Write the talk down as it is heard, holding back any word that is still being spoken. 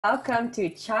Welcome to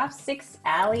Chopsticks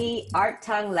Alley Art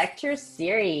Tongue Lecture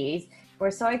Series.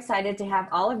 We're so excited to have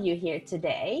all of you here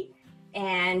today.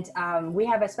 And we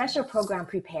have a special program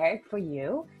prepared for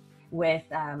you with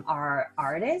our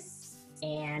artists.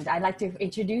 And I'd like to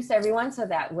introduce everyone so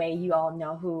that way you all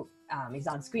know who is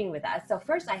on screen with us. So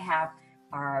first I have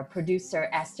our producer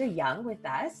Esther Young with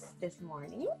us this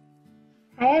morning.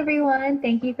 Hi everyone,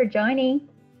 thank you for joining.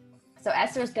 So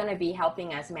Esther is going to be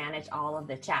helping us manage all of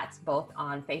the chats, both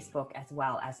on Facebook as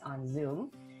well as on Zoom.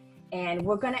 And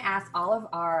we're going to ask all of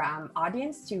our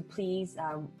audience to please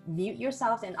mute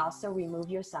yourselves and also remove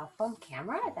yourself from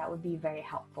camera. That would be very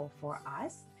helpful for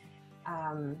us.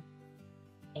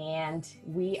 And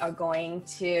we are going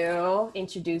to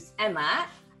introduce Emma.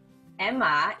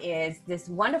 Emma is this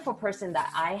wonderful person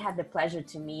that I had the pleasure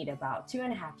to meet about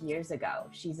 2.5 years ago.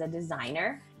 She's a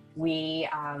designer.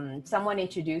 Someone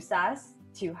introduced us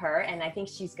to her, and I think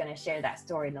she's going to share that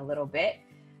story in a little bit.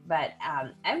 But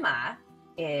Emma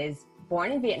is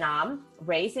born in Vietnam,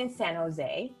 raised in San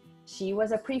Jose. She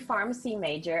was a pre-pharmacy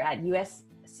major at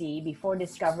USC before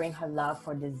discovering her love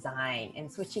for design and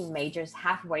switching majors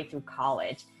halfway through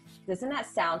college. Doesn't that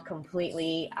sound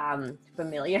completely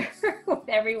familiar with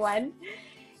everyone?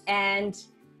 And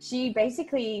she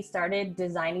basically started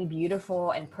designing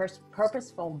beautiful and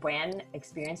purposeful brand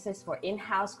experiences for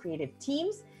in-house creative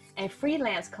teams and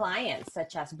freelance clients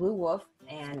such as Blue Wolf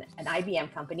and an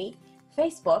IBM company,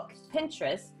 Facebook,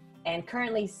 Pinterest, and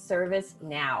currently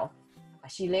ServiceNow.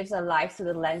 She lives a life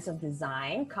through the lens of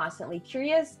design, constantly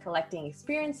curious, collecting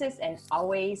experiences, and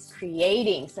always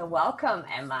creating. So welcome,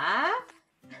 Emma.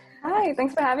 Hi,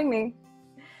 thanks for having me.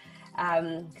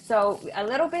 So a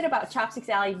little bit about Chopsticks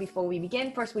Alley before we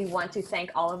begin. First, we want to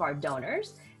thank all of our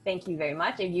donors. Thank you very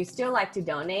much. If you still like to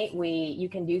donate, you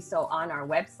can do so on our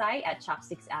website at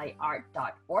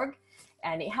chopsticksalleyart.org,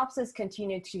 and it helps us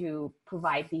continue to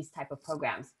provide these type of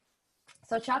programs.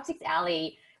 So Chopsticks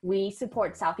Alley, we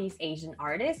support Southeast Asian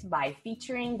artists by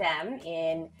featuring them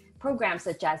in programs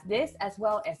such as this, as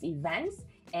well as events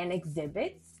and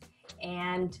exhibits.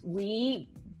 And we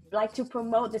like to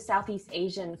promote the Southeast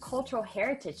Asian cultural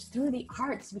heritage through the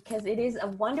arts because it is a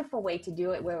wonderful way to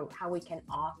do it, how we can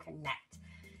all connect.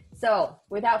 So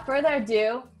without further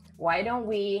ado, why don't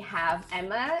we have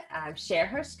Emma share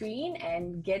her screen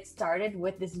and get started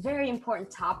with this very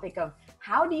important topic of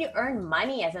how do you earn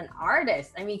money as an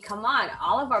artist? I mean, come on,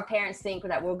 all of our parents think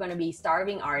that we're going to be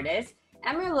starving artists.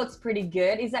 Emma looks pretty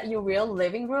good. Is that your real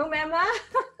living room, Emma?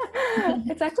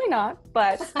 It's actually not,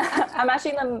 but I'm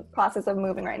actually in the process of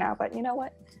moving right now, but you know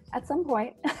what? At some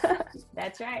point.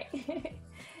 That's right.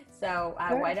 So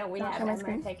sure. Why don't we have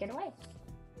Emma take it away?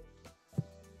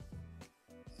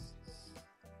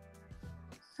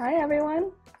 Hi,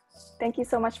 everyone. Thank you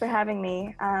so much for having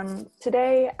me.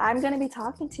 Today, I'm going to be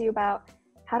talking to you about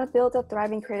how to build a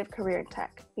thriving creative career in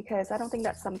tech, because I don't think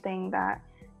that's something that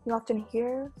you often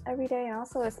hear every day, and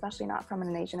also especially not from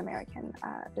an Asian American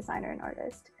designer and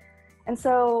artist. And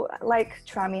so, like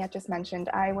Trami had just mentioned,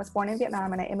 I was born in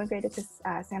Vietnam and I immigrated to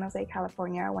San Jose,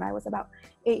 California when I was about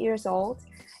 8 years old.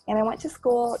 And I went to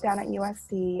school down at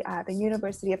USC, the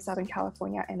University of Southern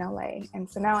California in LA. And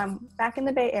so now I'm back in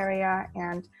the Bay Area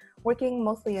and working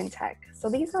mostly in tech. So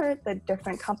these are the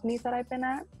different companies that I've been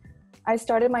at. I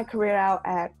started my career out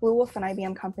at Blue Wolf, an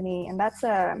IBM company, and that's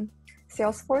a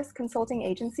Salesforce consulting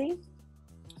agency,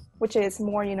 which is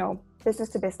more, business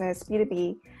to business,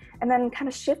 B2B, and then kind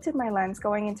of shifted my lens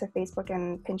going into Facebook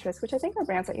and Pinterest, which I think are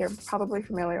brands that you're probably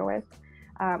familiar with,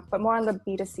 but more on the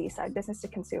B2C side, business to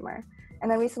consumer. And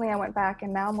then recently I went back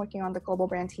and now I'm working on the global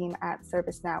brand team at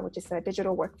ServiceNow, which is a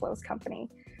digital workflows company.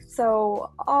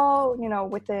 So all,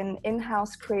 within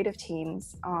in-house creative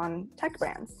teams on tech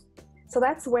brands. So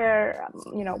that's where,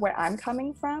 where I'm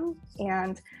coming from.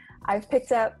 And I've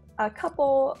picked up a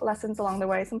couple lessons along the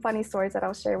way, some funny stories that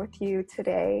I'll share with you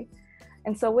today.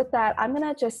 And so with that, I'm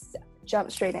gonna just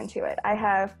jump straight into it. I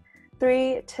have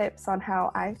 3 tips on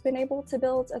how I've been able to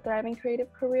build a thriving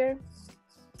creative career.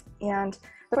 And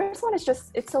the first one is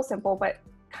it's so simple, but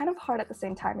kind of hard at the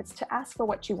same time. It's to ask for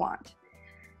what you want.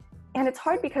 And it's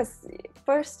hard because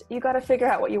first you gotta figure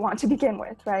out what you want to begin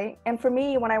with, right? And for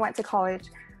me, when I went to college,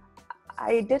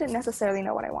 I didn't necessarily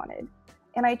know what I wanted.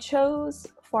 And I chose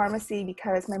pharmacy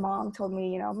because my mom told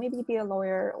me, maybe be a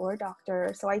lawyer or a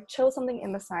doctor. So I chose something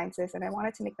in the sciences and I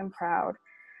wanted to make them proud.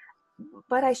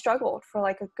 But I struggled for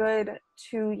like a good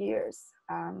 2 years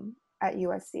at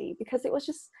USC because it was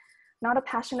just not a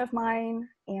passion of mine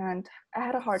and I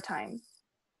had a hard time.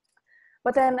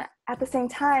 But then at the same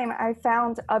time, I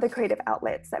found other creative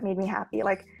outlets that made me happy.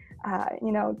 Like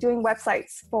doing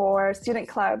websites for student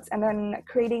clubs, and then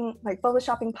creating like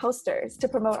photoshopping posters to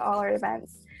promote all our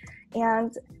events.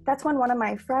 And that's when one of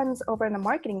my friends over in the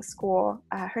marketing school,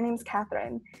 her name's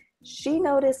Catherine, she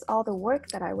noticed all the work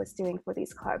that I was doing for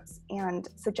these clubs and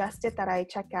suggested that I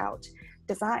check out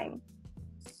design.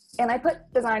 And I put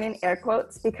design in air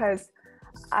quotes because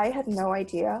I had no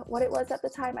idea what it was at the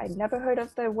time. I'd never heard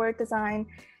of the word design.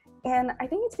 And I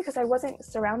think it's because I wasn't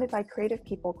surrounded by creative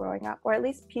people growing up, or at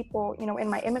least people, in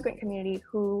my immigrant community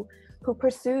who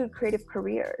pursued creative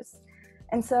careers.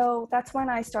 And so that's when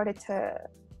I started to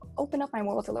open up my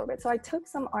world a little bit. So I took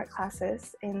some art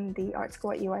classes in the art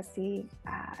school at USC,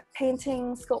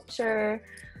 painting, sculpture,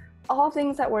 all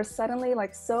things that were suddenly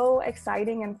like so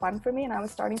exciting and fun for me. And I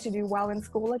was starting to do well in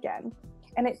school again.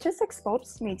 And it just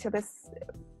exposed me to this,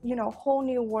 whole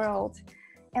new world.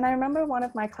 And I remember one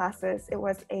of my classes, it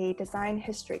was a design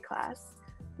history class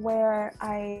where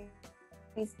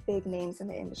these big names in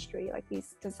the industry, like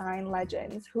these design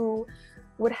legends who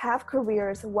would have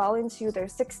careers well into their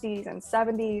 60s and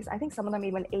 70s, I think some of them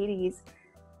even 80s.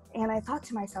 And I thought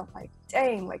to myself, like,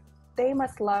 dang, like they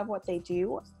must love what they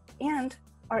do and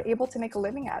are able to make a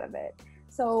living out of it.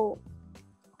 So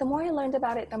the more I learned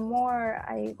about it, the more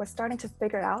I was starting to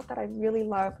figure out that I really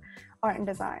love art and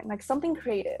design, like something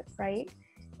creative, right?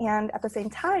 And at the same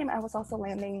time, I was also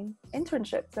landing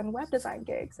internships and web design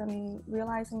gigs and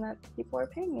realizing that people were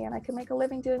paying me and I could make a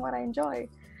living doing what I enjoy.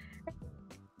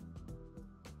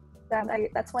 And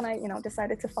that's when I,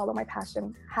 decided to follow my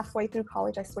passion. Halfway through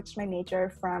college, I switched my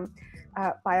major from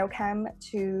biochem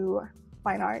to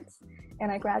fine arts,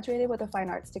 and I graduated with a fine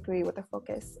arts degree with a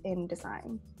focus in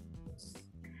design.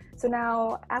 So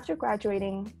now, after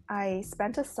graduating, I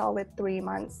spent a solid 3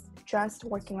 months just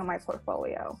working on my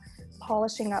portfolio,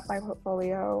 polishing up my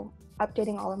portfolio,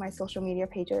 updating all of my social media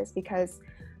pages, because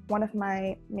one of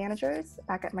my managers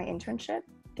back at my internship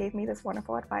gave me this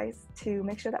wonderful advice to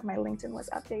make sure that my LinkedIn was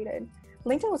updated.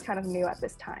 LinkedIn was kind of new at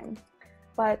this time,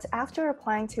 but after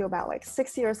applying to about like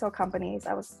 60 or so companies,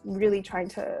 I was really trying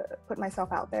to put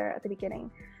myself out there at the beginning.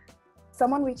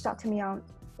 Someone reached out to me on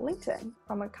LinkedIn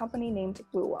from a company named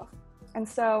Blue Wolf. And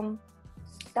so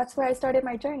that's where I started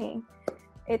my journey.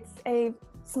 It's a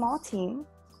small team.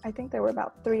 I think there were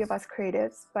about 3 of us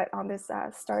creatives, but on this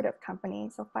startup company,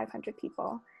 so 500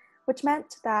 people, which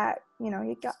meant that,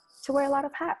 you got to wear a lot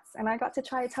of hats, and I got to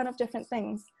try a ton of different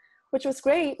things, which was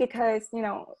great because,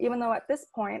 even though at this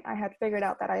point I had figured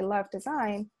out that I love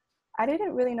design, I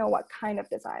didn't really know what kind of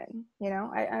design,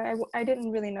 I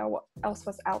didn't really know what else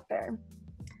was out there.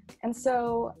 And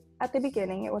so at the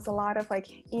beginning, it was a lot of like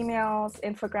emails,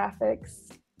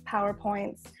 infographics,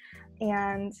 PowerPoints,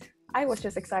 and I was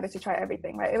just excited to try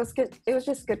everything, right? It was good. It was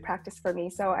just good practice for me.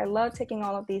 So I love taking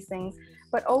all of these things.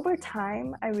 But over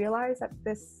time, I realized that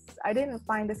I didn't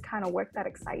find this kind of work that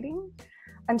exciting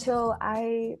until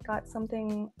I got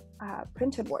something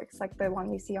printed works, like the one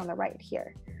we see on the right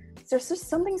here. So there's just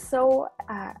something so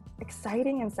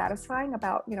exciting and satisfying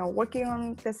about, working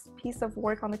on this piece of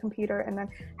work on the computer and then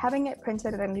having it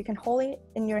printed and you can hold it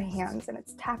in your hands and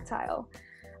it's tactile.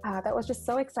 That was just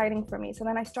so exciting for me. So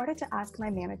then I started to ask my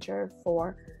manager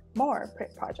for more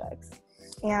print projects.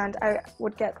 And I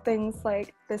would get things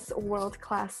like this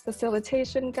world-class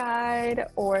facilitation guide,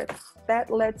 or that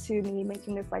led to me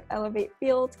making this like Elevate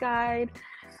Field guide.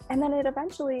 And then it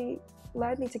eventually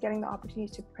led me to getting the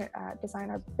opportunity to design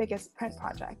our biggest print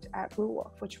project at Blue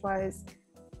Wolf, which was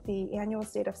the annual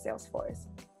State of Salesforce.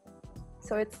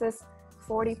 So it's this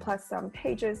 40 plus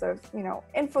pages of,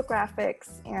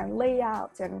 infographics and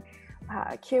layout and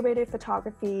curated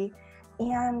photography.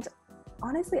 And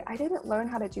honestly, I didn't learn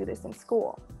how to do this in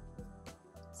school.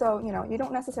 So, you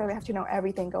don't necessarily have to know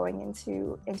everything going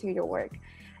into your work.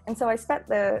 And so I spent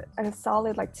a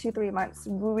solid 2-3 months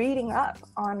reading up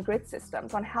on grid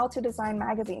systems, on how to design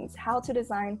magazines, how to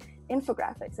design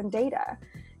infographics and data.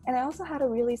 And I also had a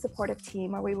really supportive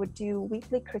team where we would do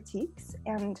weekly critiques,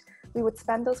 and we would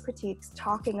spend those critiques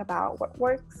talking about what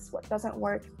works, what doesn't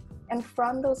work. And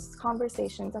from those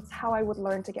conversations, that's how I would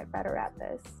learn to get better at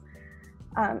this.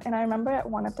 And I remember at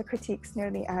one of the critiques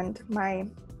near the end, my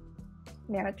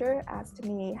manager asked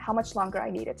me how much longer I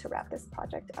needed to wrap this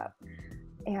project up.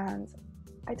 And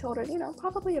I told her,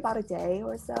 probably about a day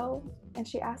or so. And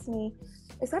she asked me,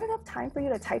 is that enough time for you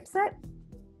to typeset?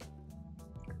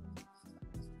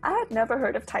 I had never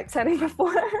heard of typesetting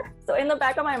before. So in the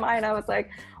back of my mind, I was like,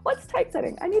 what's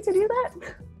typesetting? I need to do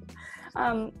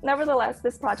that. Nevertheless,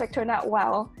 this project turned out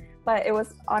well, but it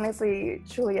was honestly,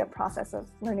 truly a process of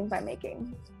learning by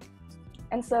making.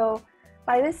 And so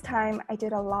by this time, I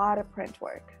did a lot of print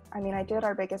work. I mean, I did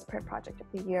our biggest print project of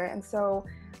the year. And so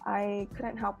I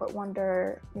couldn't help but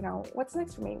wonder, you know, what's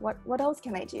next for me? What else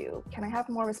can I do? Can I have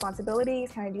more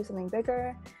responsibilities? Can I do something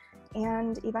bigger?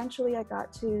 And eventually I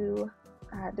got to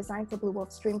design for Blue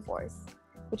Wolf's Dreamforce,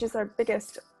 which is our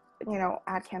biggest, you know,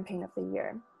 ad campaign of the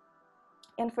year.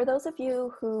 And for those of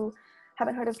you who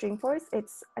haven't heard of Dreamforce,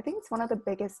 I think it's one of the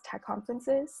biggest tech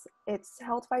conferences. It's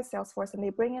held by Salesforce, and they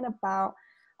bring in about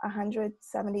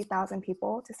 170,000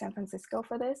 people to San Francisco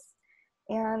for this.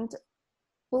 And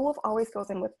Blue Wolf always goes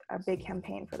in with a big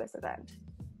campaign for this event.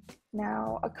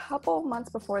 Now, a couple months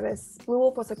before this, Blue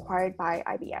Wolf was acquired by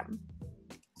IBM.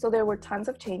 So there were tons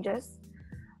of changes.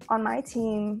 On my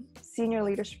team, senior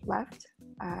leadership left.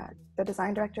 The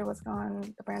design director was gone,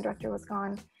 the brand director was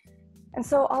gone. And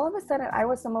so all of a sudden, I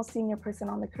was the most senior person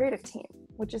on the creative team,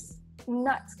 which is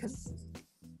nuts because,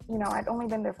 you know, I'd only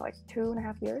been there for like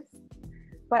 2.5 years.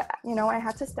 But, you know, I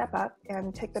had to step up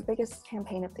and take the biggest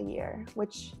campaign of the year,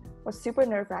 which was super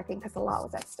nerve-wracking because a lot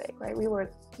was at stake, right? We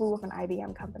were Blue Wolf, an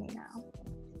IBM company now.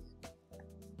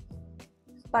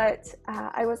 But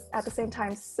I was at the same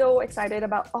time so excited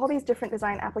about all these different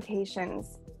design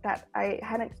applications that I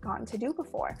hadn't gotten to do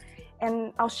before.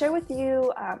 And I'll share with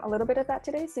you a little bit of that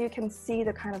today so you can see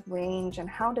the kind of range and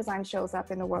how design shows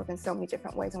up in the world in so many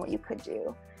different ways and what you could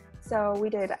do. So we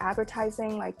did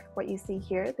advertising like what you see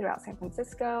here throughout San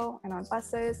Francisco and on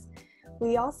buses.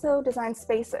 We also designed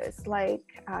spaces like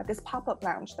this pop-up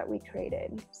lounge that we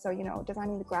created. So, you know,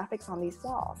 designing the graphics on these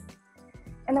walls.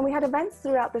 And then we had events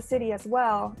throughout the city as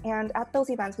well. And at those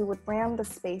events, we would brand the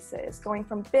spaces, going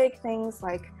from big things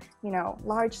like, you know,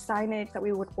 large signage that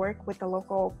we would work with the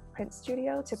local print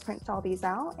studio to print all these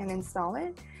out and install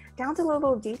it, down to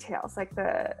little details like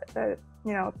the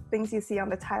you know, things you see on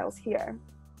the tiles here.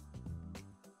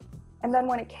 And then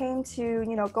when it came to,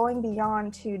 you know, going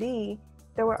beyond 2D,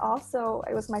 there were also,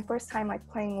 it was my first time like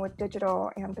playing with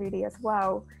digital and 3D as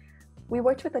well. We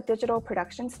worked with a digital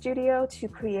production studio to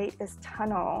create this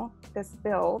tunnel, this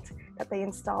build that they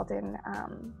installed in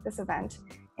this event.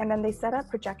 And then they set up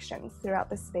projections throughout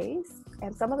the space.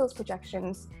 And some of those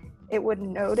projections, it would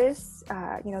notice,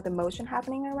 you know, the motion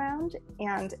happening around,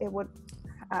 and it would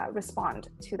respond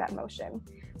to that motion.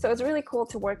 So it was really cool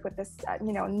to work with this,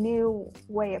 you know, new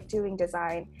way of doing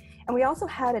design. And we also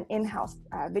had an in-house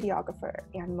videographer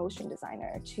and motion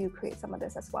designer to create some of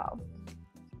this as well.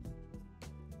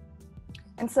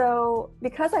 And so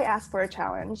because I asked for a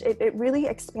challenge, it really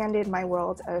expanded my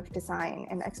world of design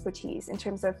and expertise in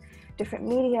terms of different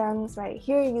mediums, right?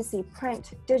 Here you see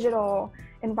print, digital,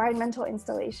 environmental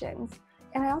installations.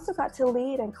 And I also got to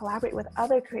lead and collaborate with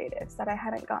other creatives that I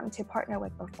hadn't gotten to partner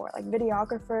with before, like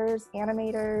videographers,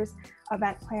 animators,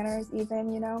 event planners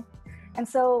even, you know. And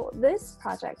so this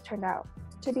project turned out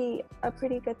to be a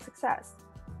pretty good success.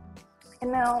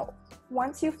 And now,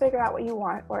 once you figure out what you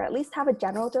want, or at least have a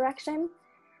general direction,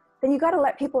 then you got to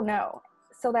let people know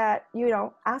so that, you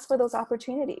know, ask for those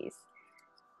opportunities.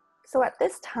 So at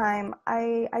this time,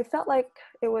 I felt like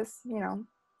it was, you know,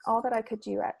 all that I could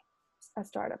do at a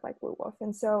startup like Blue Wolf.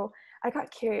 And so I got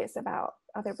curious about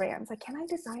other brands. Like, can I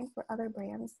design for other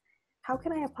brands? How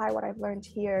can I apply what I've learned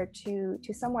here to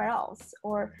somewhere else?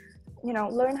 Or, you know,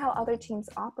 learn how other teams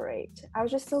operate. I was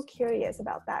just so curious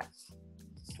about that.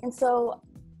 And so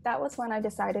that was when I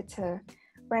decided to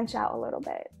branch out a little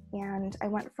bit. And I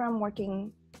went from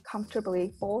working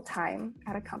comfortably full-time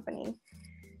at a company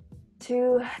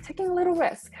to taking a little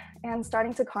risk and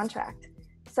starting to contract.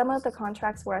 Some of the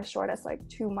contracts were as short as like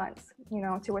 2 months, you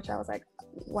know, to which I was like,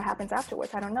 what happens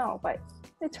afterwards? I don't know, but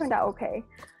it turned out okay.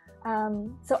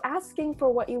 So asking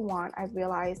for what you want, I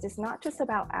realized, is not just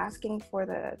about asking for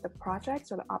the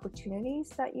projects or the opportunities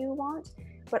that you want,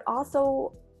 but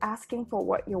also asking for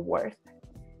what you're worth.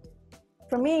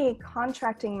 For me,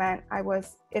 contracting meant I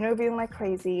was interviewing like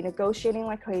crazy, negotiating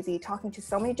like crazy, talking to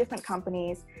so many different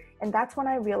companies. And that's when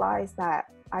I realized that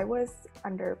I was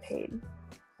underpaid,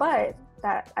 but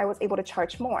that I was able to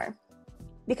charge more.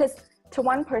 Because to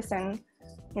one person,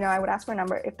 you know, I would ask for a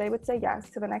number. If they would say yes,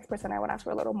 to the next person, I would ask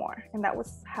for a little more. And that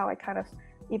was how I kind of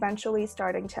eventually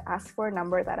starting to ask for a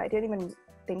number that I didn't even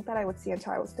think that I would see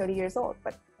until I was 30 years old,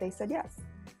 but they said yes.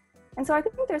 And so I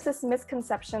think there's this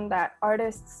misconception that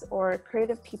artists or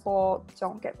creative people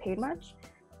don't get paid much.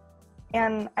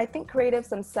 And I think creatives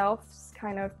themselves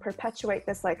kind of perpetuate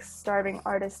this like starving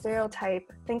artist stereotype,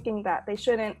 thinking that they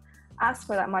shouldn't ask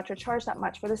for that much or charge that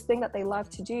much for this thing that they love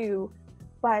to do.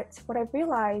 But what I've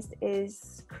realized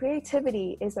is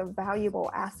creativity is a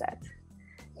valuable asset.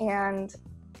 And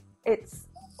it's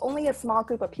only a small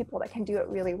group of people that can do it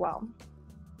really well.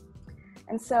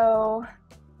 And so,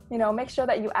 you know, make sure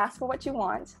that you ask for what you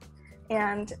want.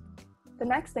 And the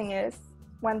next thing is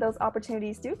when those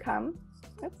opportunities do come,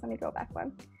 oops, let me go back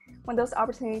one. When those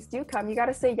opportunities do come, you got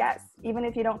to say yes, even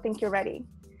if you don't think you're ready.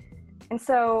 And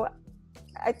so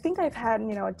I think I've had,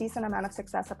 a decent amount of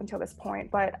success up until this point,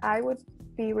 but I would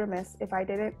be remiss if I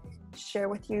didn't share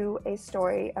with you a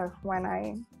story of when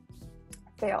I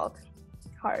failed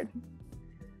hard.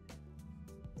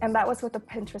 And that was with the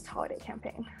Pinterest holiday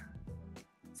campaign.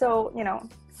 So,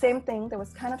 same thing, there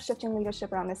was kind of shifting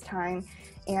leadership around this time,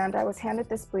 and I was handed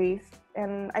this brief,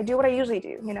 and I do what I usually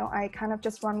do, I kind of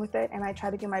just run with it, and I try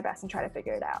to do my best and try to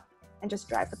figure it out and just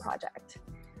drive the project.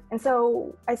 And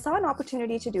so I saw an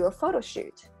opportunity to do a photo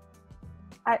shoot.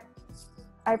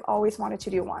 I've always wanted to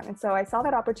do one. And so I saw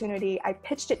that opportunity, I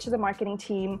pitched it to the marketing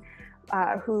team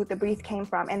who the brief came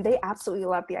from, and they absolutely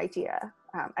loved the idea.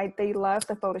 They loved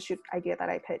the photo shoot idea that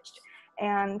I pitched.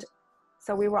 And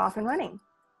so we were off and running.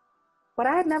 But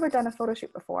I had never done a photo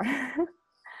shoot before.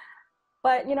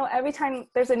 But, every time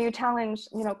there's a new challenge,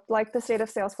 like the state of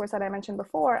Salesforce that I mentioned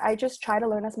before, I just try to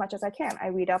learn as much as I can. I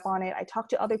read up on it. I talk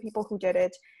to other people who did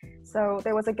it. So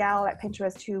there was a gal at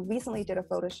Pinterest who recently did a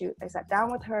photo shoot. I sat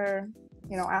down with her,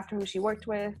 after who she worked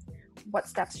with, what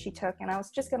steps she took. And I was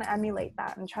just going to emulate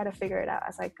that and try to figure it out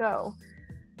as I go.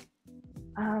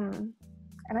 And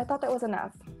I thought that was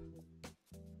enough.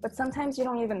 But sometimes you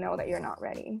don't even know that you're not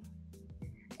ready.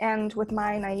 And with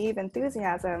my naive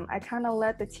enthusiasm, I kind of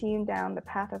led the team down the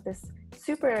path of this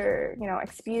super,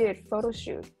 expedient photo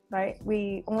shoot, right?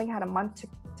 We only had a month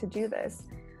to do this.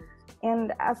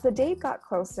 And as the date got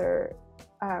closer,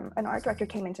 an art director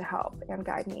came in to help and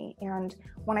guide me. And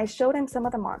when I showed him some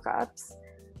of the markups,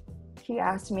 he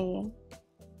asked me,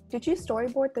 "Did you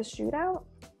storyboard the shoot out?"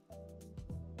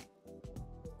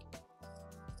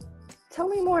 Tell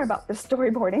me more about this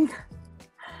storyboarding.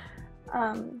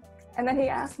 And then he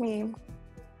asked me,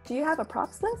 "Do you have a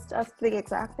props list of the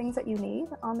exact things that you need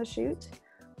on the shoot?"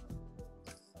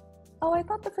 "Oh, I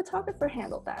thought the photographer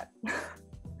handled that."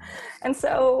 And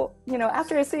so,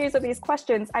 after a series of these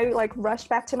questions, I rushed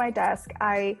back to my desk.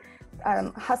 I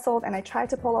hustled and I tried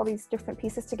to pull all these different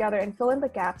pieces together and fill in the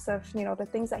gaps of, the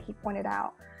things that he pointed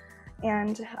out.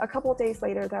 And a couple of days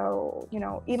later, though,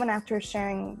 even after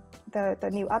sharing the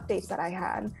new updates that I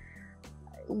had,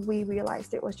 we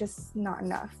realized it was just not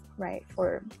enough, right,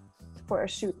 for a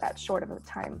shoot that short of a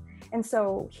time. And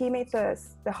so he made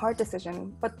the hard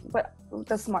decision, but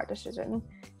the smart decision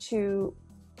to,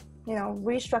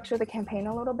 restructure the campaign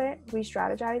a little bit,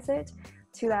 re-strategize it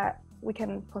so that we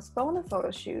can postpone the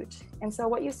photo shoot. And so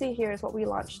what you see here is what we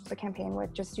launched the campaign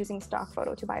with, just using stock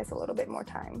photo to buy us a little bit more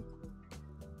time.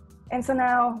 And so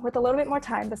now, with a little bit more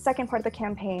time, the second part of the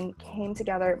campaign came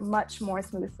together much more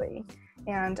smoothly.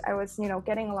 And I was,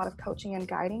 getting a lot of coaching and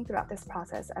guiding throughout this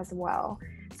process as well.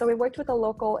 So we worked with a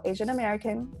local Asian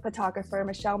American photographer,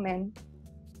 Michelle Min.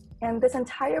 And this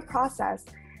entire process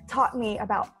taught me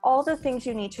about all the things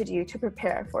you need to do to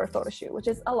prepare for a photo shoot, which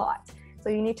is a lot. So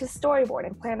you need to storyboard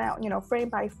and plan out, frame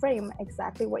by frame,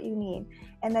 exactly what you need.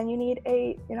 And then you need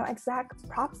a, exact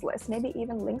props list, maybe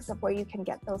even links of where you can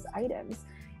get those items.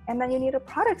 And then you need a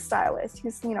product stylist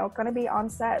who's, going to be on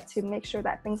set to make sure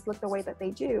that things look the way that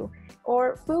they do.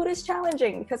 Or food is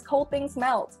challenging because cold things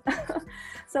melt.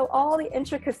 So all the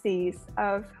intricacies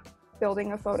of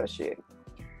building a photo shoot.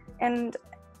 And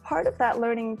part of that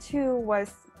learning too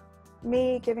was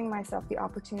me giving myself the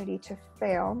opportunity to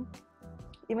fail,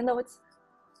 even though it's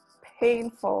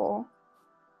painful.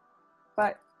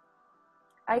 But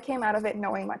I came out of it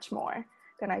knowing much more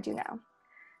than I do now.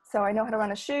 So I know how to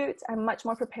run a shoot. I'm much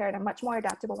more prepared. I'm much more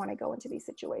adaptable when I go into these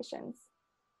situations.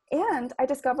 And I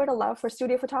discovered a love for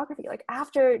studio photography.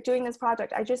 After doing this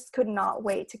project, I just could not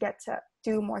wait to get to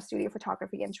do more studio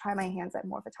photography and try my hands at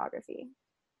more photography.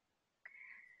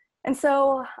 And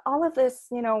so all of this,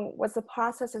 was the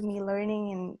process of me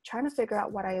learning and trying to figure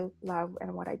out what I love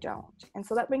and what I don't. And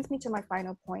so that brings me to my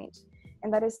final point,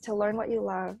 and that is to learn what you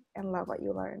love and love what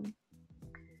you learn.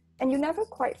 And you never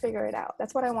quite figure it out.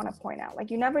 That's what I want to point out.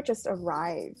 You never just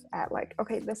arrive at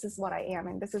okay, this is what I am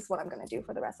and this is what I'm going to do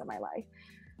for the rest of my life.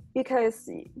 Because,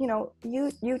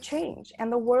 you change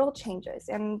and the world changes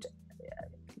and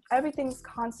everything's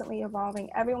constantly evolving.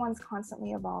 Everyone's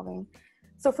constantly evolving.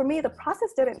 So for me, the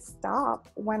process didn't stop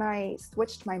when I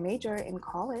switched my major in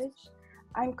college.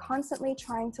 I'm constantly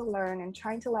trying to learn and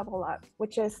trying to level up,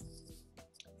 which is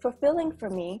fulfilling for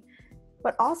me,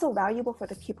 but also valuable for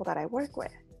the people that I work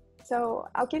with. So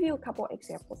I'll give you a couple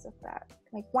examples of that.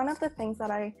 One of the things that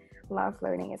I love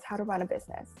learning is how to run a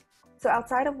business. So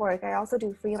outside of work, I also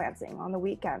do freelancing on the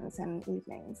weekends and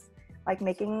evenings, like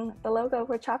making the logo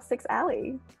for Chopsticks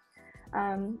Alley.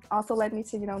 Also led me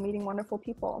to, meeting wonderful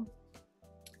people.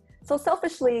 So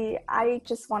selfishly, I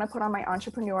just want to put on my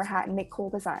entrepreneur hat and make cool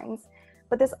designs.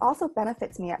 But this also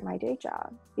benefits me at my day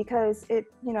job because it,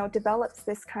 develops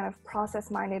this kind of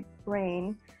process-minded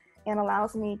brain and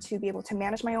allows me to be able to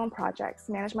manage my own projects,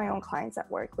 manage my own clients at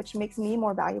work, which makes me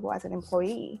more valuable as an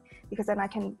employee because then I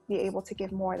can be able to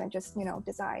give more than just,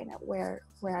 design at where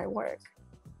I work.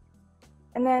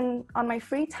 And then on my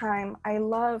free time, I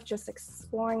love just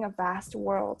exploring a vast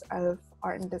world of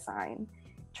art and design,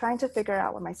 trying to figure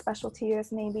out what my specialty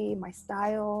is, maybe my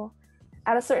style.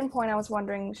 At a certain point, I was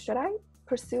wondering, should I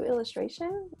pursue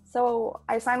illustration? So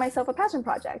I assigned myself a passion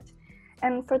project.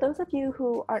 And for those of you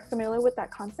who aren't familiar with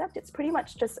that concept, it's pretty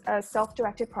much just a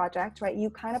self-directed project, right? You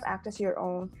kind of act as your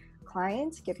own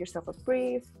client, give yourself a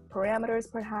brief, parameters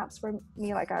perhaps. For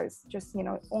me, like I was just,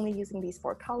 only using these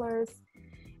 4 colors.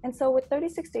 And so with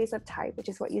 36 days of type, which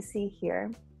is what you see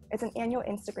here, it's an annual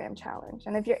Instagram challenge.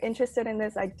 And if you're interested in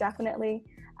this, I definitely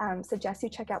suggest you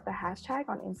check out the hashtag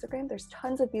on Instagram. There's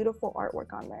tons of beautiful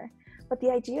artwork on there. But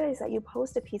the idea is that you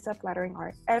post a piece of lettering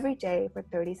art every day for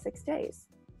 36 days.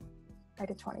 I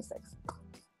did 26.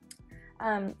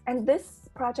 And this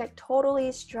project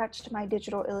totally stretched my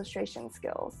digital illustration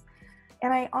skills.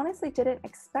 And I honestly didn't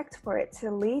expect for it to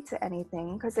lead to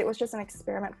anything because it was just an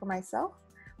experiment for myself.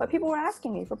 But people were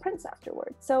asking me for prints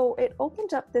afterwards. So it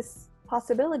opened up this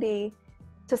possibility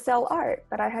to sell art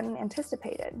that I hadn't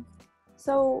anticipated.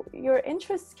 So your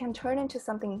interests can turn into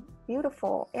something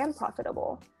beautiful and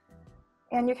profitable.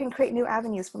 And you can create new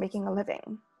avenues for making a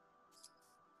living.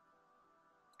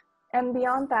 And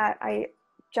beyond that,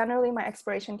 my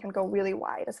exploration can go really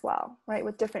wide as well, right?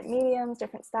 With different mediums,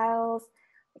 different styles.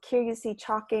 Like here you see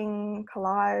chalking,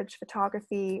 collage,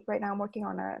 photography. Right now I'm working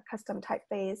on a custom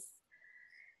typeface.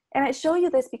 And I show you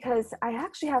this because I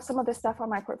actually have some of this stuff on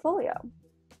my portfolio,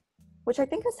 which I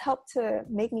think has helped to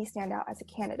make me stand out as a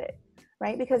candidate,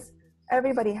 right? Because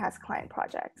everybody has client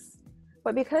projects.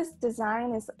 But because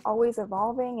design is always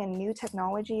evolving and new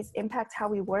technologies impact how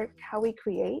we work, how we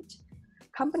create,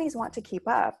 companies want to keep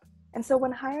up. And so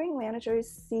when hiring managers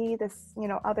see this,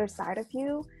 other side of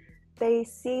you, they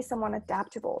see someone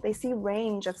adaptable, they see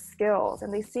range of skills,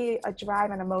 and they see a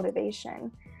drive and a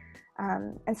motivation.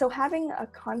 And so having a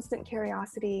constant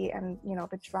curiosity and,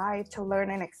 the drive to learn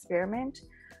and experiment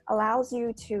allows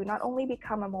you to not only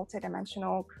become a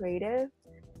multidimensional creative,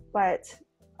 but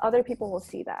other people will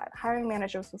see that. Hiring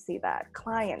managers will see that,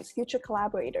 clients, future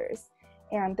collaborators,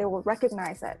 and they will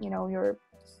recognize that, you're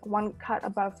one cut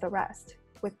above the rest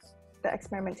with the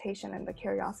experimentation and the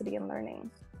curiosity and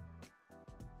learning.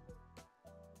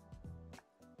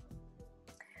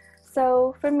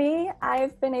 So for me,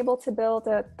 I've been able to build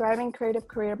a thriving creative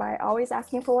career by always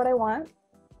asking for what I want,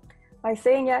 by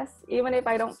saying yes, even if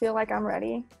I don't feel like I'm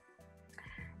ready.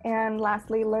 And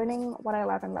lastly, learning what I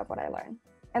love and love what I learn.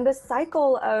 And this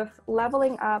cycle of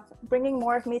leveling up, bringing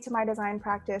more of me to my design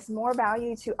practice, more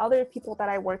value to other people that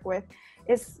I work with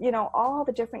is, all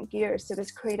the different gears to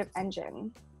this creative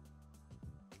engine.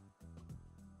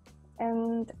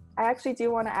 And I actually do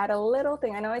want to add a little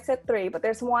thing. I know I said 3, but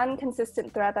there's one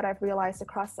consistent thread that I've realized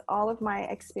across all of my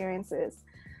experiences,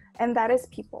 and that is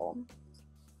people.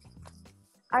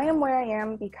 I am where I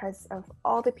am because of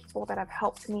all the people that have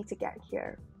helped me to get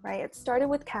here, right? It started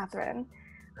with Catherine,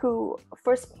 who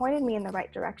first pointed me in the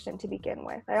right direction to begin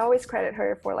with. I always credit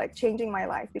her for changing my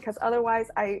life because otherwise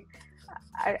I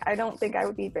don't think I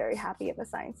would be very happy in the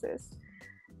sciences.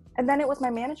 And then it was my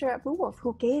manager at Blue Wolf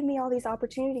who gave me all these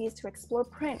opportunities to explore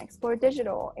print, explore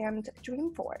digital, and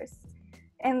Dreamforce.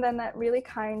 And then that really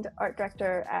kind art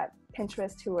director at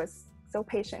Pinterest who was so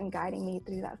patient in guiding me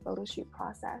through that photo shoot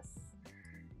process.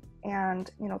 And,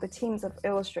 the teams of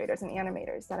illustrators and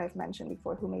animators that I've mentioned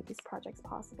before who made these projects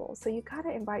possible. So you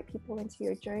gotta invite people into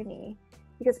your journey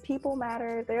because people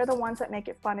matter. They're the ones that make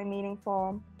it fun and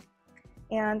meaningful.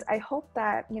 And I hope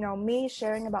that, me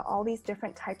sharing about all these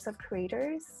different types of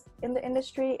creators in the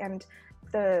industry and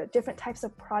the different types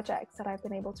of projects that I've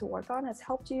been able to work on has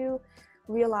helped you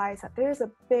realize that there's a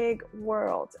big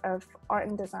world of art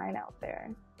and design out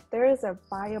there. There is a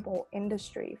viable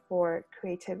industry for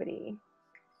creativity.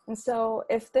 And so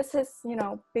if this has,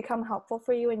 become helpful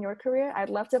for you in your career, I'd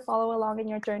love to follow along in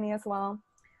your journey as well.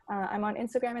 I'm on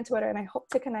Instagram and Twitter, and I hope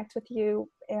to connect with you.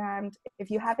 And if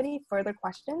you have any further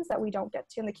questions that we don't get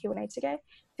to in the Q&A today,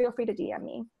 feel free to DM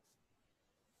me.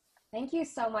 Thank you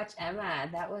so much, Emma.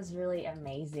 That was really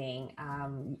amazing,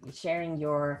 sharing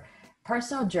your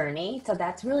personal journey. So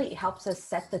that's really helps us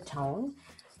set the tone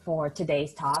for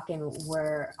today's talk. And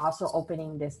we're also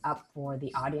opening this up for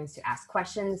the audience to ask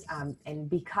questions. And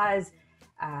because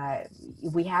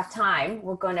we have time.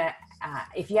 We're going to,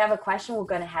 if you have a question, we're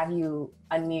going to have you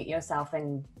unmute yourself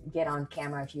and get on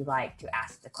camera if you like to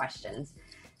ask the questions.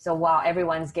 So while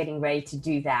everyone's getting ready to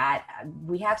do that,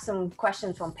 we have some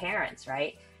questions from parents,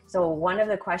 right? So one of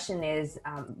the question is,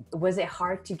 was it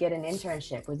hard to get an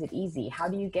internship? Was it easy? How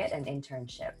do you get an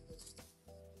internship?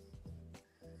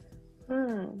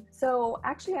 So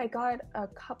actually I got a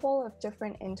couple of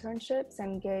different internships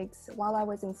and gigs while I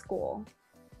was in school.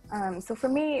 So for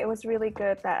me, it was really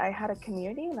good that I had a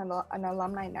community and an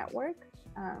alumni network.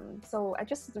 So I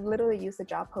just literally used the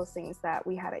job postings that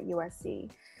we had at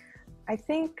USC. I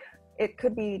think it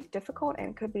could be difficult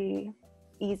and it could be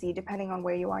easy depending on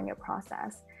where you are in your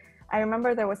process. I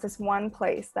remember there was this one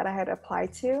place that I had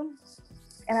applied to,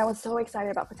 and I was so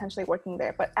excited about potentially working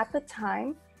there. But at the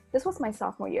time, this was my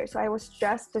sophomore year, so I was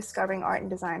just discovering art and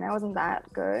design. I wasn't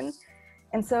that good.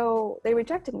 And so they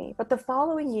rejected me. But the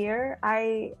following year,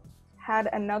 I had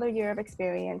another year of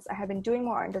experience. I had been doing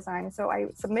more art and design. So I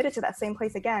submitted to that same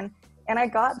place again, and I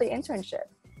got the internship.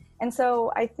 And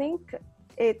so I think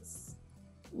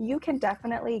you can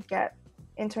definitely get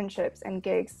internships and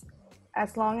gigs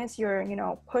as long as you're,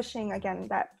 pushing, again,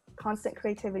 that constant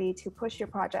creativity to push your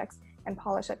projects and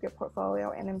polish up your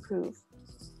portfolio and improve.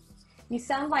 You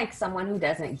sound like someone who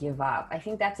doesn't give up. I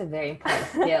think that's a very important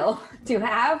skill to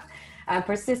have.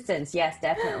 Persistence, yes,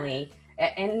 definitely.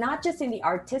 And not just in the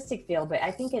artistic field, but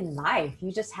I think in life,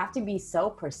 you just have to be so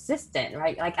persistent,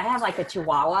 right? Like I have like a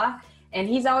Chihuahua, and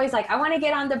he's always like, I want to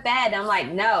get on the bed. I'm like,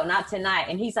 no, not tonight.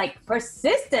 And he's like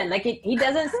persistent, like he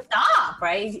doesn't stop,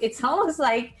 right? It's almost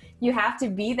like you have to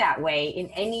be that way in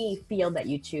any field that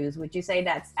you choose. Would you say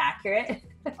that's accurate?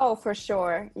 Oh, for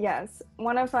sure. Yes.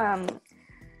 One of,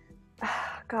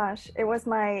 it was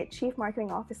my chief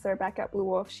marketing officer back at Blue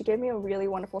Wolf. She gave me a really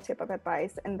wonderful tip of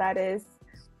advice. And that is,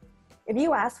 if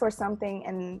you ask for something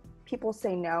and people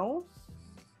say no,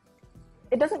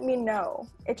 it doesn't mean no.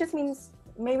 It just means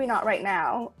maybe not right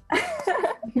now.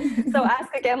 So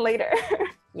ask again later.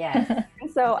 Yes. And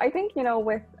so I think,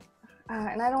 with,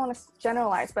 and I don't want to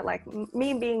generalize, but like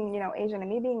me being, Asian and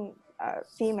me being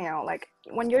female, like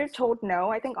when you're told no,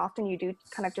 I think often you do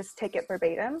kind of just take it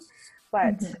verbatim.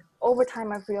 But over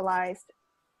time, I've realized,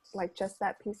 like just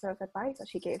that piece of advice that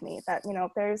she gave me, that,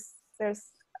 there's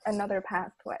another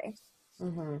pathway.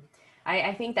 Mm-hmm.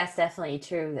 I think that's definitely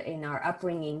true. In our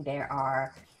upbringing, there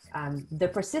are the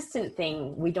persistent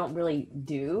thing we don't really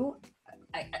do,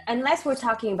 unless we're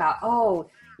talking about,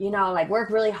 like work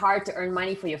really hard to earn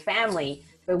money for your family.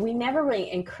 But we never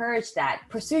really encourage that.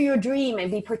 Pursue your dream and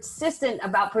be persistent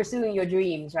about pursuing your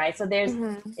dreams, right? So there's,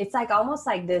 it's like almost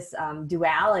like this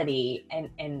duality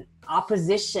and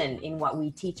opposition in what we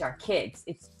teach our kids.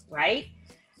 It's right.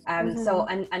 So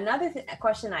another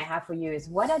question I have for you is,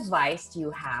 what advice do you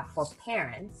have for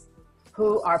parents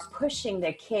who are pushing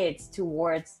their kids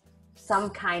towards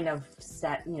some kind of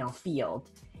set, field?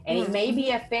 And it may be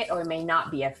a fit or it may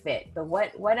not be a fit. But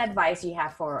what advice do you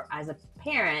have for, as a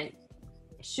parent,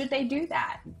 should they do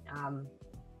that?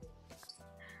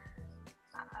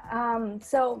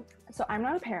 So I'm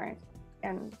not a parent,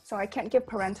 and so I can't give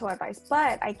parental advice,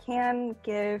 but I can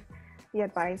give the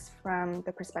advice from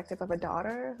the perspective of a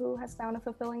daughter who has found a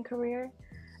fulfilling career.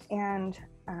 And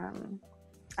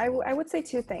I would say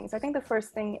two things. I think the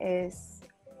first thing is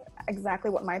exactly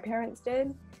what my parents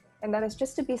did, and that is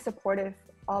just to be supportive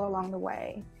all along the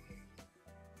way.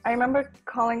 I remember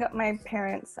calling up my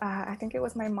parents, I think it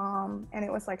was my mom, and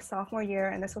it was like sophomore year,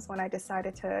 and this was when I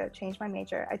decided to change my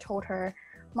major. I told her,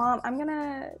 Mom, I'm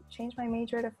gonna change my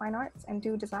major to fine arts and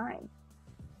do design.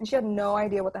 And she had no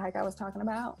idea what the heck I was talking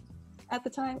about at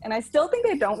the time. And I still think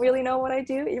they don't really know what I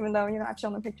do, even though, I've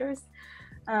shown them pictures.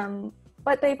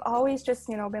 But they've always just,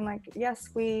 been like, yes,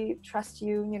 we trust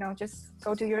you, just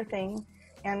go do your thing.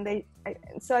 And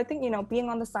so I think, being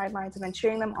on the sidelines and then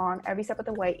cheering them on every step of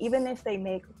the way, even if they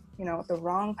make, the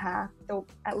wrong path, they'll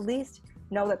at least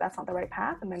know that that's not the right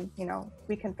path. And then,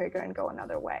 we can figure and go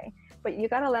another way. But you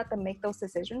got to let them make those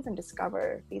decisions and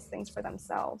discover these things for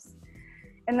themselves.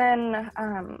 And then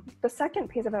the second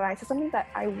piece of advice is something that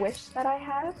I wish that I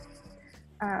had.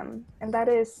 And that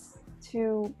is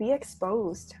to be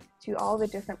exposed to all the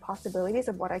different possibilities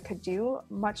of what I could do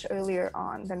much earlier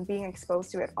on than being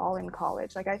exposed to it all in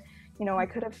college. Like I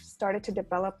could have started to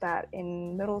develop that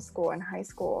in middle school and high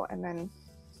school, and then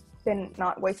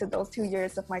not wasted those 2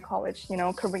 years of my college,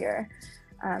 career.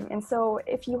 And so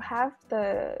if you have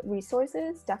the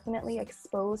resources, definitely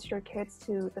expose your kids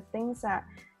to the things that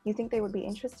you think they would be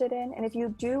interested in. And if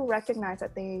you do recognize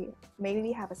that they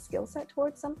maybe have a skill set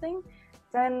towards something,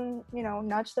 then,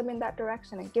 nudge them in that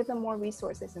direction and give them more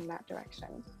resources in that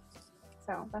direction.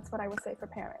 So that's what I would say for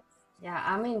parents. Yeah,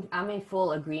 I'm in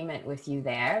full agreement with you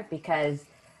there because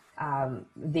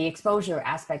the exposure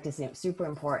aspect is super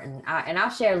important. And I'll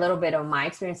share a little bit of my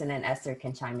experience, and then Esther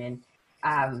can chime in.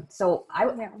 So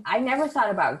Yeah. I never thought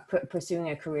about pursuing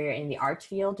a career in the art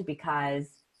field because,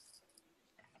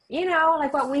 you know,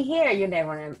 like what we hear, you're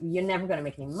never gonna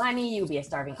make any money. You'll be a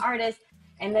starving artist.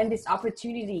 And then this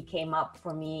opportunity came up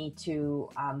for me to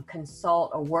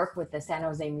consult or work with the San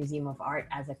Jose Museum of Art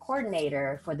as a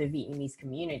coordinator for the Vietnamese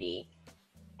community.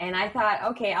 And I thought,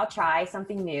 okay, I'll try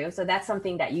something new. So that's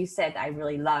something that you said I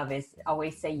really love is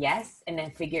always say yes and then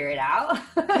figure it out.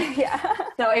 Yeah.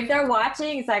 So if they're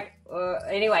watching, it's like,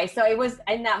 anyway, so it was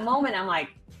in that moment, I'm like,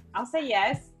 I'll say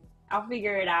yes, I'll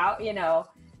figure it out, you know.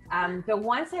 But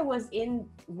once I was in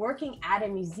working at a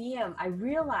museum, I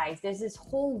realized there's this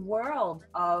whole world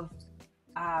of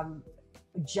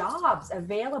jobs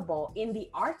available in the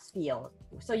arts field.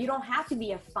 So you don't have to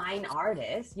be a fine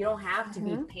artist. You don't have to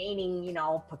be painting, you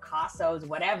know, Picasso's,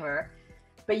 whatever,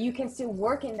 but you can still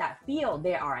work in that field.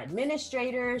 There are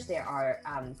administrators, there are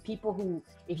people who,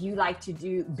 if you like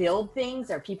to build things,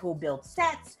 there are people who build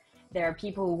sets, there are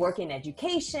people who work in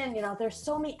education, you know, there's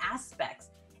so many aspects.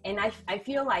 And I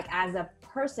feel like as a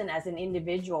person, as an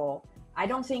individual, I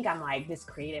don't think I'm like this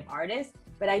creative artist,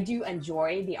 but I do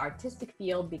enjoy the artistic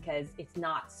field because it's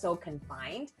not so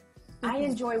confined. I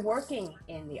enjoy working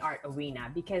in the art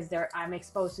arena because I'm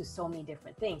exposed to so many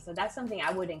different things. So that's something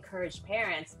I would encourage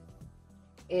parents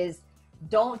is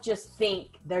don't just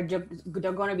think they're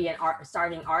going to be an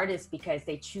starving artist because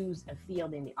they choose a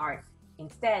field in the art.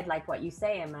 Instead, like what you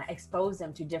say, Emma, expose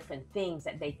them to different things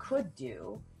that they could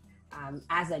do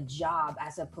as a job,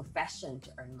 as a profession to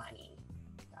earn money.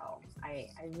 So I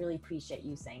really appreciate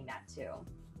you saying that too.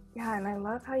 Yeah, and I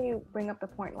love how you bring up the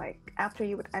point, like after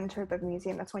you would enter the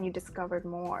museum, that's when you discovered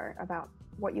more about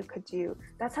what you could do.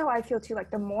 That's how I feel too.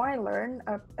 Like the more I learn,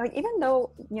 like even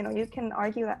though, you know, you can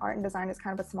argue that art and design is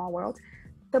kind of a small world,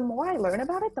 the more I learn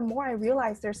about it, the more I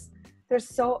realize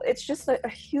it's just a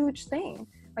huge thing.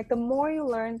 Like the more you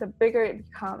learn, the bigger it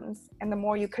becomes and the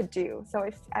more you could do. So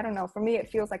I don't know, for me, it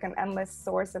feels like an endless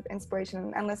source of inspiration,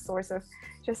 an endless source of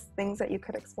just things that you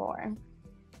could explore.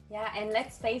 Yeah, and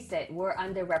let's face it, we're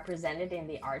underrepresented in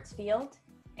the arts field,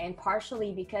 and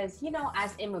partially because, you know,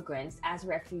 as immigrants, as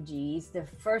refugees, the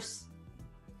first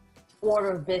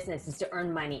order of business is to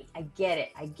earn money. I get it.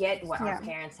 I get what our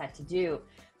parents had to do.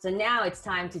 So now it's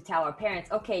time to tell our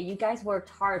parents, okay, you guys worked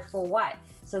hard for what?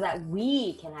 So that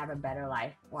we can have a better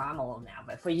life. Well, I'm old now,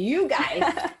 but for you guys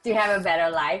to have a better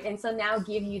life. And so now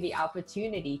give you the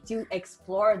opportunity to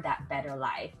explore that better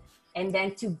life and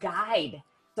then to guide.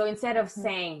 So instead of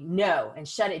saying no and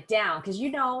shut it down, because,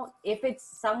 you know, if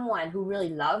it's someone who really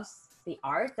loves the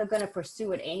art, they're going to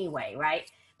pursue it anyway, right?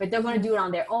 But they're going to do it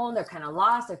on their own. They're kind of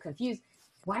lost. They're confused.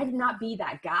 Why not be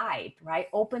that guide, right?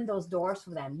 Open those doors for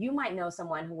them. You might know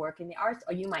someone who works in the arts,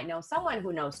 or you might know someone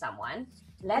who knows someone.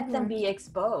 Let them be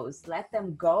exposed. Let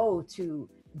them go to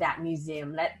that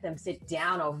museum. Let them sit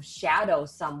down or shadow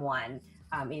someone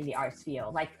in the arts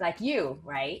field, like you,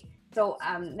 right? So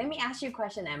let me ask you a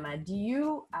question, Emma.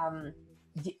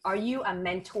 Are you a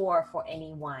mentor for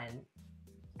anyone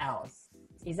else?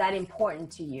 Is that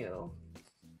important to you?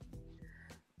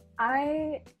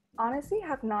 I honestly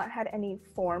have not had any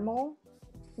formal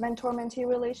mentor-mentee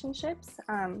relationships,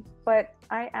 but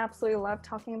I absolutely love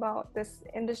talking about this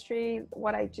industry,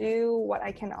 what I do, what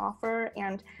I can offer.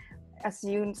 And as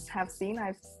you have seen,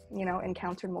 I've, you know,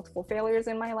 encountered multiple failures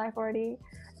in my life already,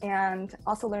 and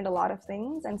also learned a lot of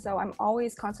things. And so I'm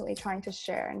always constantly trying to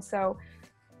share. And so,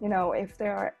 you know, if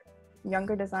there are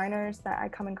younger designers that I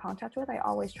come in contact with, I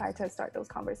always try to start those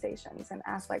conversations and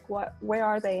ask like, where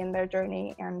are they in their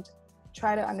journey, and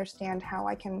try to understand how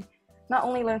I can not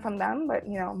only learn from them, but,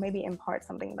 you know, maybe impart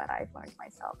something that I've learned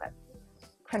myself that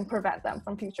can prevent them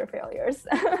from future failures.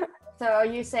 So are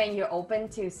you saying you're open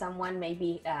to someone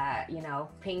maybe, you know,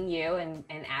 ping you and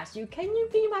ask you, can you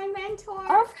be my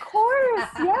mentor? Of course,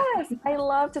 yes. I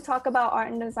love to talk about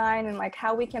art and design and like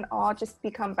how we can all just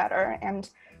become better and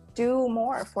do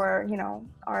more for, you know,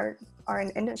 our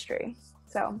industry.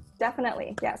 So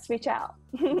definitely, yes, reach out.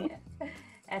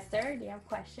 Esther, do you have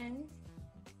questions?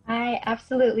 I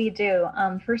absolutely do.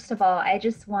 First of all, I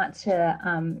just want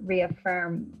to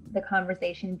reaffirm the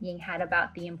conversation being had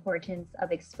about the importance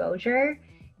of exposure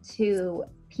to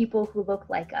people who look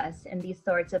like us in these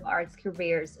sorts of arts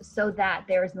careers, so that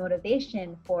there is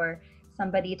motivation for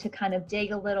somebody to kind of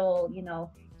dig a little, you know,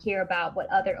 hear about what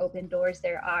other open doors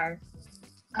there are.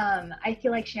 I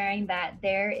feel like sharing that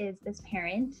there is this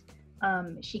parent.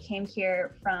 She came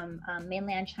here from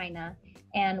mainland China,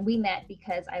 and we met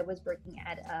because I was working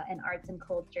at an arts and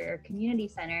culture community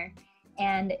center,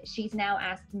 And she's now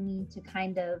asking me to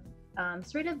kind of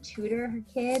sort of tutor her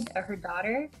kid or her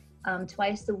daughter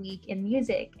twice a week in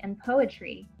music and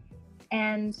poetry.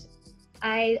 And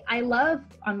I love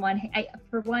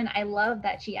I love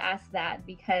that she asked that,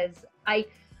 because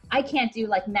I can't do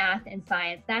like math and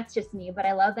science. That's just me. But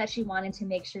I love that she wanted to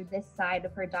make sure this side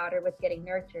of her daughter was getting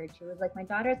nurtured. She was like, my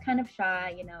daughter's kind of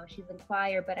shy, you know, she's in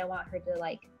choir, but I want her to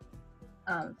like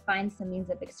find some means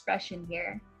of expression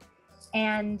here.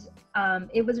 And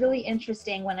it was really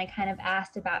interesting when I kind of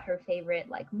asked about her favorite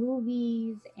like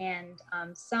movies and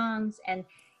songs. And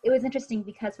it was interesting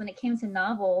because when it came to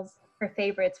novels, her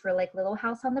favorites were like Little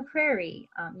House on the Prairie,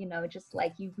 you know, just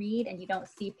like you read and you don't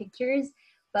see pictures.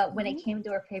 But when it came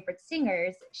to her favorite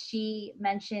singers, she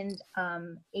mentioned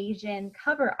Asian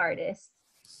cover artists.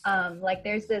 Like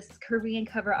there's this Korean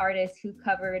cover artist who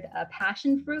covered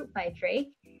Passion Fruit by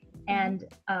Drake. And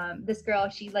this girl,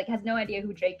 she like has no idea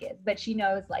who Drake is, but she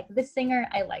knows like this singer,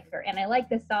 I like her, and I like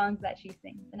the songs that she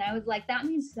sings. And I was like, that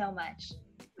means so much,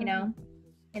 you know?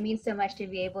 It means so much to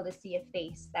be able to see a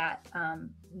face that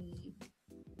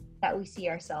we see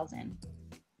ourselves in.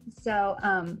 So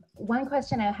one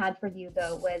question I had for you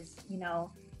though was, you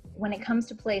know, when it comes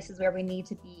to places where we need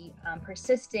to be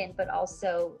persistent, but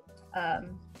also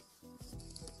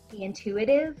be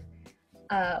intuitive,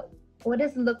 what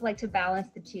does it look like to balance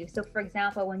the two? So for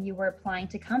example, when you were applying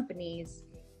to companies,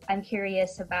 I'm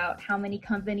curious about how many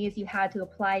companies you had to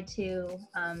apply to,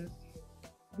 you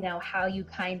know, how you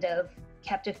kind of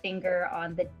kept a finger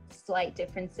on the slight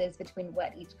differences between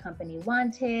what each company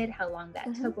wanted, how long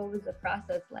that took, what was the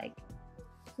process like?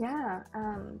 Yeah,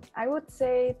 I would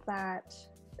say that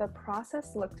the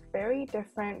process looked very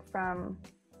different from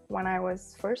when I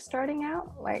was first starting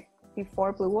out, like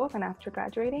before Blue Wolf and after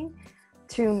graduating,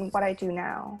 to what I do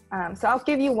now. So I'll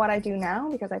give you what I do now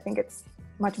because I think it's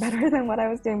much better than what I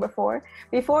was doing before.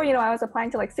 Before, you know, I was applying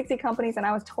to like 60 companies and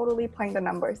I was totally playing the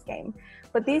numbers game.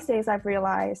 But these days I've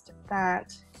realized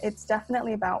that it's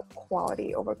definitely about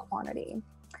quality over quantity.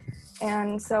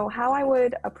 And so how I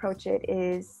would approach it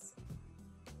is,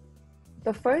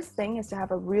 the first thing is to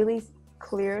have a really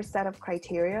clear set of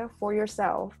criteria for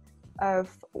yourself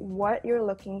of what you're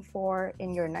looking for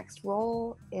in your next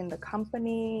role, in the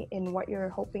company, in what you're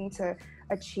hoping to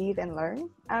achieve and learn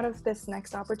out of this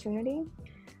next opportunity.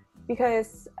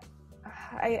 Because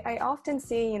I often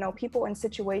see, you know, people in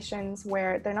situations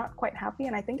where they're not quite happy,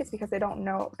 and I think it's because they didn't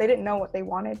know what they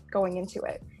wanted going into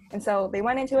it. And so they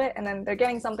went into it and then they're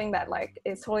getting something that like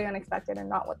is totally unexpected and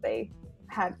not what they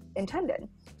had intended.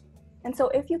 And so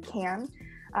if you can,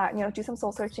 you know, do some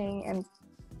soul searching and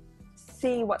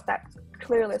see what that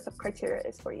clear list of criteria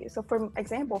is for you. So for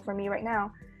example, for me right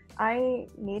now, I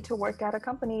need to work at a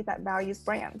company that values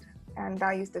brand and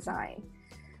values design.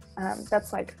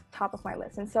 That's like top of my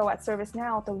list. And so at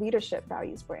ServiceNow, the leadership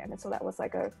values brand. And so that was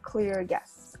like a clear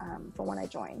yes for when I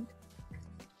joined.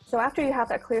 So after you have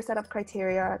that clear set of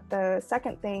criteria, the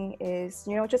second thing is,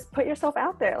 you know, just put yourself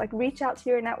out there, like reach out to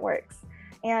your networks.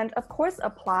 And of course,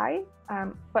 apply,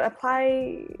 but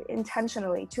apply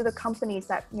intentionally to the companies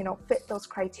that, you know, fit those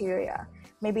criteria.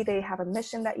 Maybe they have a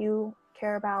mission that you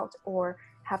care about or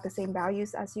have the same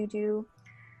values as you do.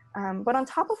 But on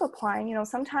top of applying, you know,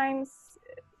 sometimes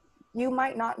you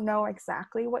might not know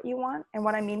exactly what you want. And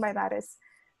what I mean by that is,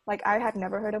 like, I had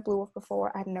never heard of Blue Wolf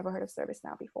before. I had never heard of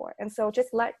ServiceNow before. And so just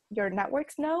let your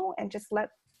networks know and just let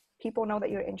people know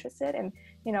that you're interested, and,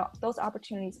 you know, those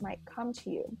opportunities might come to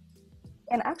you.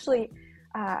 And actually,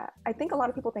 I think a lot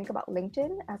of people think about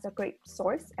LinkedIn as a great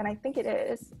source, and I think it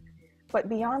is. But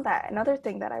beyond that, another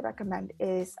thing that I recommend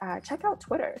is check out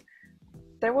Twitter.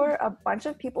 There were a bunch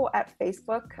of people at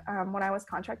Facebook when I was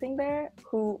contracting there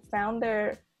who found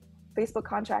their Facebook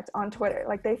contract on Twitter.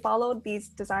 Like, they followed these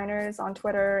designers on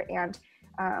Twitter, and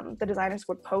the designers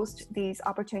would post these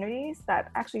opportunities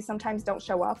that actually sometimes don't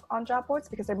show up on job boards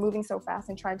because they're moving so fast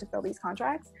and trying to fill these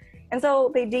contracts. And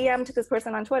so they DM'd this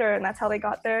person on Twitter, and that's how they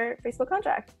got their Facebook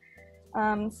contract.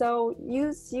 So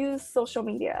use social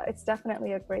media. It's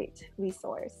definitely a great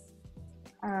resource.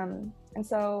 And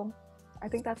so I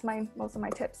think that's most of my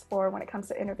tips for when it comes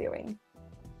to interviewing.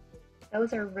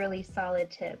 Those are really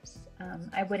solid tips.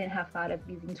 I wouldn't have thought of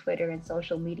using Twitter and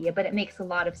social media, but it makes a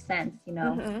lot of sense, you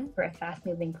know, for a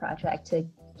fast-moving project to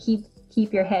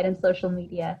keep your head in social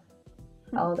media,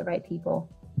 follow the right people.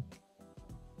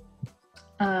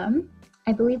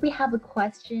 I believe we have a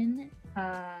question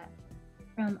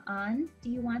from Ann. Do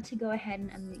you want to go ahead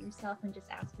and unmute yourself and just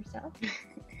ask yourself?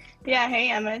 Yeah, hey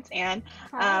Emma, it's Anne.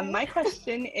 My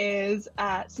question is,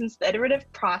 since the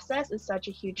iterative process is such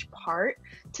a huge part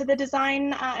to the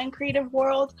design and creative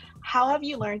world, how have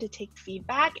you learned to take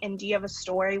feedback? And do you have a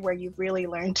story where you've really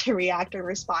learned to react or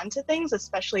respond to things,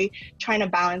 especially trying to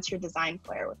balance your design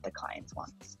flair with the client's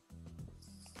wants?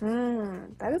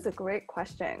 That is a great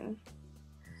question.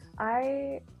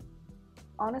 I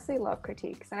honestly love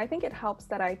critiques, and I think it helps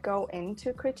that I go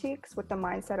into critiques with the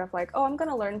mindset of like, oh, I'm going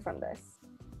to learn from this.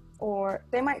 Or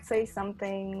they might say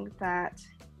something that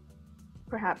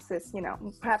perhaps is,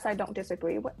 perhaps I don't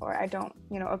disagree with, or I don't,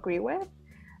 agree with.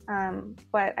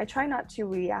 But I try not to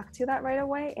react to that right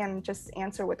away and just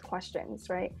answer with questions,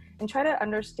 right? And try to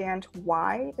understand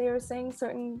why they are saying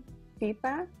certain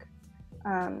feedback,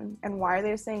 and why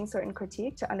they're saying certain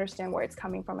critique, to understand where it's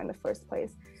coming from in the first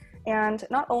place. And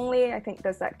not only, I think,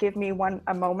 does that give me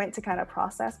a moment to kind of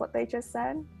process what they just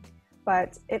said,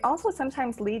 but it also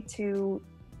sometimes leads to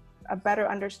a better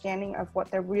understanding of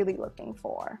what they're really looking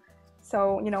for.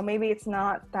 So, maybe it's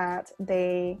not that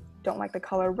they don't like the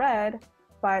color red,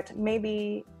 but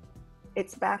maybe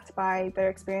it's backed by their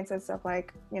experiences of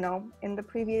like, in the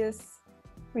previous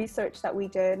research that we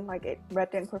did, like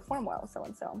red didn't perform well,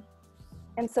 so-and-so.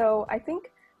 And so I think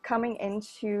coming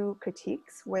into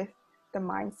critiques with the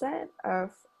mindset of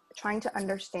trying to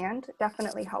understand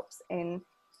definitely helps in,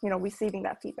 receiving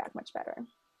that feedback much better.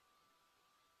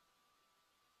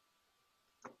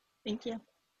 Thank you.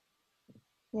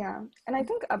 Yeah. And I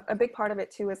think a big part of it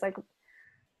too is like,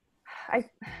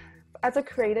 as a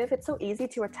creative, it's so easy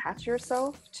to attach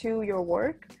yourself to your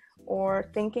work, or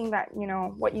thinking that,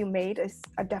 what you made is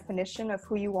a definition of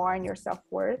who you are and your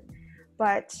self-worth.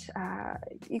 But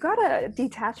you gotta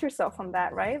detach yourself from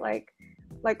that, right? Like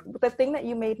the thing that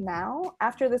you made now,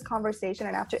 after this conversation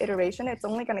and after iteration, it's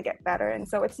only going to get better. And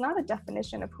so it's not a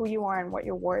definition of who you are and what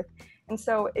you're worth. And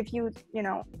so if you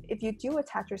do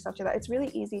attach yourself to that, it's really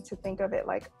easy to think of it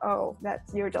like, oh,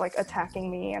 you're like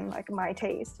attacking me and like my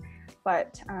taste.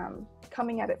 But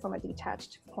coming at it from a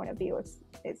detached point of view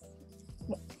is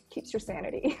keeps your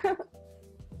sanity.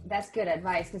 That's good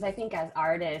advice, because I think as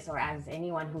artists, or as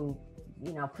anyone who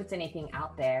puts anything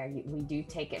out there, we do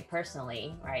take it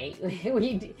personally, right?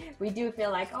 we do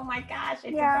feel like, oh my gosh,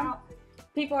 it's about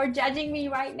people are judging me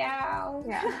right now.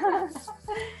 Yeah.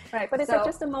 Right, but it's like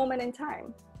just a moment in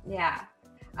time. Yeah.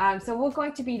 So we're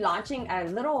going to be launching a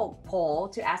little poll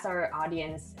to ask our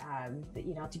audience,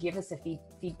 to give us a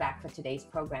feedback for today's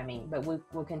programming, but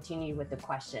we'll continue with the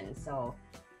questions. So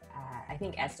I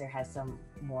think Esther has some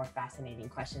more fascinating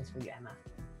questions for you, Emma.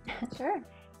 Sure.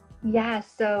 Yeah,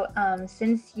 so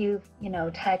since you've,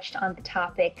 touched on the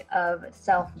topic of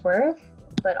self-worth,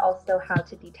 but also how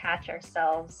to detach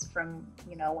ourselves from,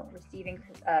 receiving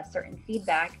certain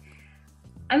feedback,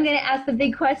 I'm going to ask the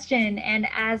big question and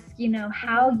ask,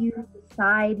 how you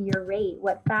decide your rate.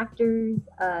 What factors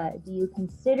do you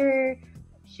consider?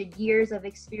 Should years of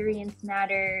experience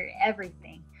matter?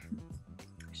 Everything.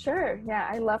 Sure. Yeah,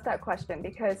 I love that question,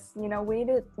 because we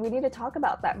need to talk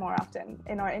about that more often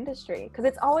in our industry, because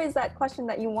it's always that question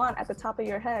that you want at the top of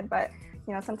your head, but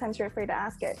sometimes you're afraid to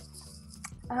ask it.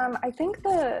 I think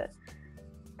the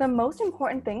most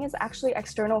important thing is actually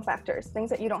external factors, things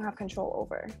that you don't have control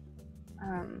over.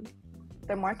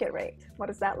 The market rate, what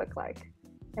does that look like?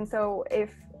 And so if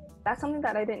that's something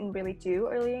that I didn't really do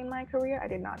early in my career, I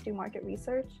did not do market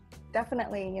research.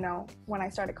 Definitely, when I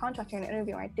started contracting and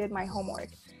interviewing, I did my homework.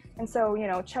 And so,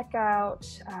 check out,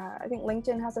 I think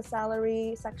LinkedIn has a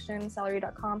salary section,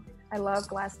 salary.com. I love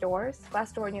Glassdoor,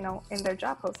 in their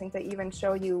job postings, they even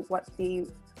show you what the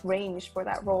range for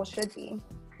that role should be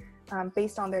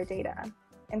based on their data.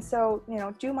 And so,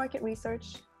 do market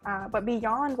research, but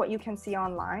beyond what you can see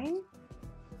online,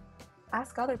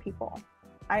 ask other people.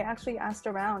 I actually asked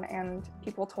around, and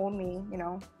people told me,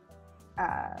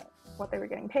 what they were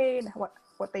getting paid,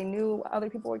 what they knew other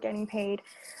people were getting paid.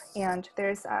 And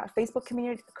there's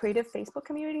creative Facebook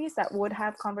communities that would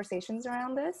have conversations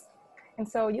around this. And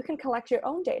so you can collect your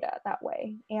own data that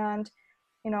way. And,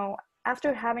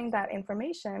 after having that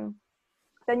information,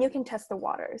 then you can test the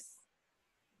waters.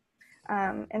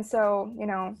 And so,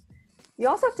 you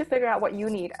also have to figure out what you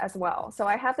need as well. So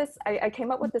I have this, I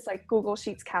came up with this like Google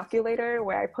Sheets calculator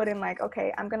where I put in like,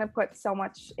 okay, I'm going to put so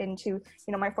much into,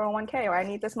 my 401k, or I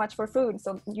need this much for food.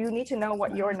 So you need to know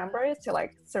what your number is to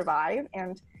like survive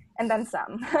and then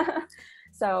some.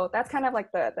 So that's kind of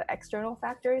like the external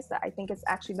factors that I think is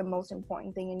actually the most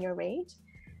important thing in your rate.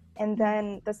 And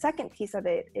then the second piece of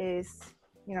it is,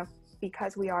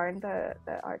 because we are in the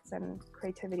arts and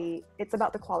creativity, it's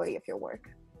about the quality of your work.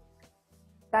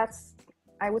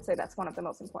 I would say that's one of the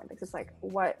most important things. It's like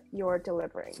what you're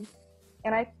delivering.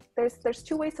 And there's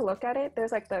two ways to look at it.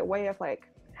 There's like the way of like,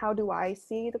 how do I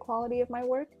see the quality of my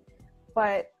work?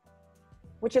 But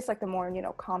which is like the more,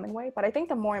 common way. But I think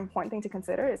the more important thing to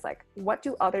consider is like, what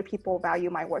do other people value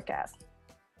my work as?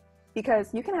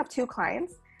 Because you can have two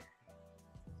clients.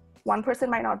 One person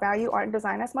might not value art and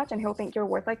design as much, and he'll think you're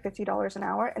worth like $50 an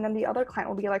hour. And then the other client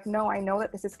will be like, no, I know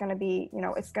that this is going to be,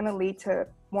 it's going to lead to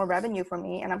more revenue for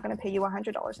me, and I'm going to pay you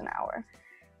 $100 an hour.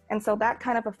 And so that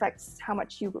kind of affects how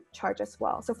much you charge as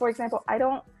well. So for example,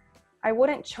 I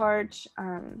wouldn't charge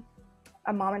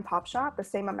a mom and pop shop the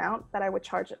same amount that I would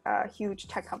charge a huge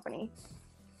tech company,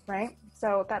 right?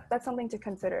 So that's something to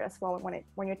consider as well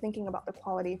when you're thinking about the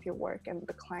quality of your work and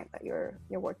the client that you're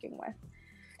working with.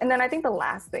 And then I think the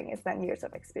last thing is then years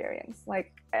of experience.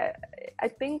 Like, I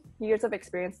think years of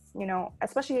experience,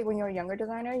 especially when you're a younger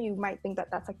designer, you might think that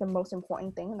that's like the most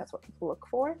important thing, and that's what people look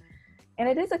for. And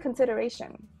it is a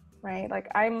consideration, right? Like,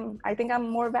 I think I'm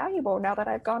more valuable now that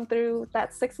I've gone through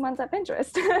that 6 months at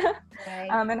Pinterest, Right.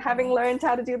 And having learned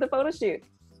how to do the photo shoot.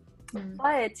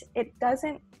 But it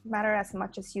doesn't matter as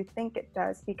much as you think it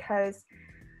does, because,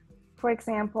 for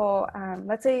example,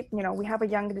 let's say, we have a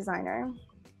young designer,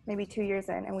 maybe 2 years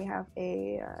in, and we have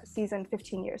a seasoned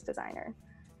 15 years designer.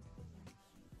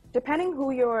 Depending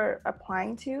who you're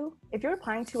applying to, if you're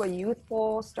applying to a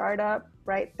youthful startup,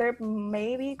 right, they're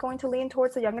maybe going to lean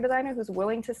towards a younger designer who's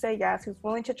willing to say yes, who's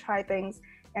willing to try things,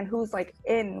 and who's like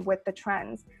in with the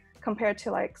trends, compared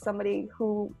to like somebody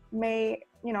who may,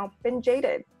 been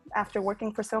jaded after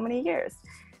working for so many years.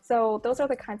 So those are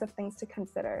the kinds of things to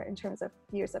consider in terms of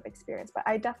years of experience. But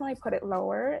I definitely put it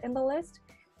lower in the list,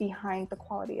 behind the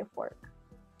quality of work.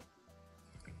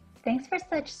 Thanks for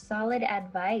such solid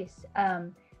advice.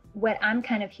 What I'm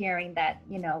kind of hearing that,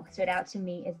 stood out to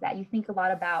me is that you think a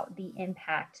lot about the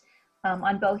impact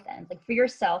on both ends, like for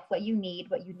yourself, what you need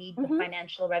the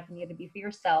financial revenue to be for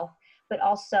yourself, but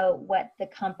also what the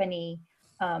company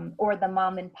or the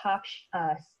mom and pop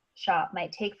shop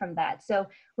might take from that. So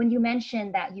when you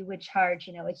mentioned that you would charge,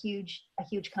 a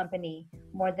huge company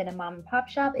more than a mom and pop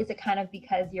shop, is it kind of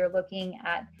because you're looking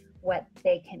at what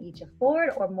they can each afford,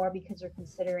 or more because you're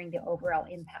considering the overall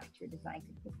impact your design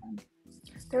could give them?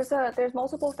 There's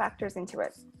multiple factors into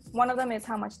it. One of them is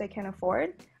how much they can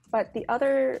afford, but the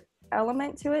other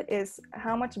element to it is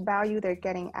how much value they're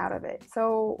getting out of it.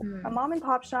 So a mom and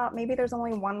pop shop, maybe there's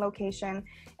only one location,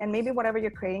 and maybe whatever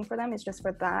you're creating for them is just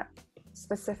for that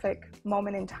specific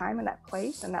moment in time and that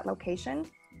place and that location.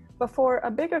 But for a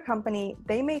bigger company,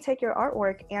 they may take your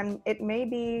artwork and it may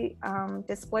be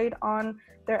displayed on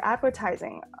their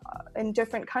advertising in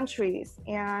different countries,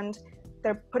 and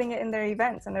they're putting it in their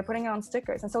events, and they're putting it on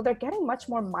stickers, and so they're getting much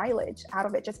more mileage out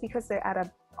of it just because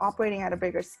they're operating at a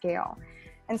bigger scale.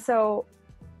 And so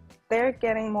they're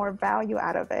getting more value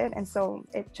out of it, and so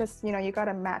it just, you got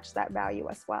to match that value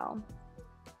as well.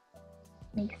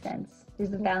 Makes sense.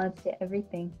 There's a balance to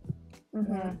everything.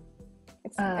 Yeah.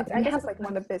 I guess it's like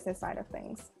more the business side of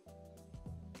things.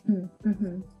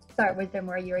 Sorry, was there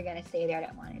more you were going to say there? I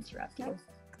didn't want to interrupt you. No,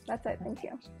 that's it. Thank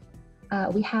you.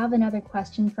 We have another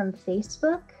question from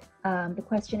Facebook. The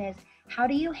question is, how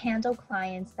do you handle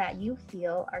clients that you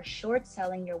feel are short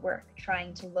selling your work,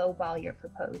 trying to lowball your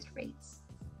proposed rates?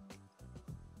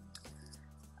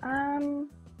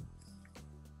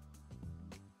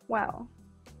 Well,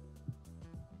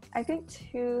 I think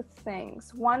two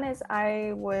things. One is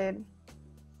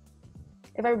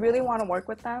if I really want to work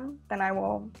with them, then I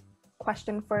will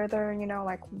question further,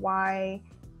 like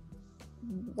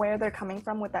where they're coming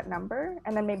from with that number,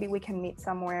 and then maybe we can meet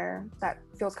somewhere that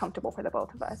feels comfortable for the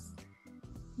both of us.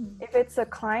 If it's a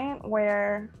client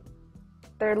where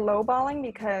they're lowballing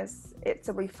because it's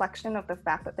a reflection of the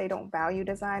fact that they don't value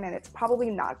design, and it's probably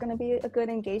not going to be a good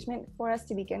engagement for us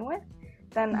to begin with,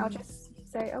 then I'll just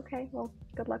say, okay, well,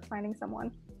 good luck finding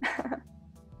someone.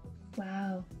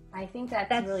 Wow. I think that's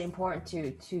really important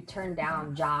to turn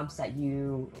down jobs that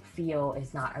you feel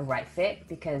is not a right fit,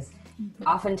 because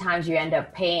oftentimes you end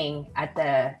up paying at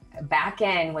the back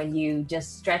end when you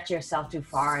just stretch yourself too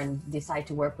far and decide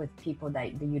to work with people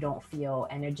that you don't feel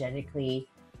energetically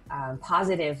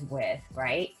positive with,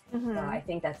 right? So I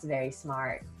think that's very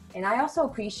smart. And I also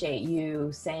appreciate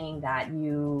you saying that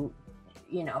you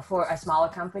for a smaller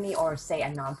company, or say a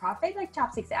nonprofit like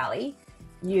Chopsticks Alley,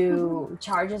 you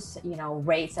charges,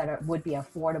 rates that would be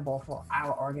affordable for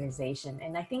our organization.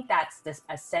 And I think that's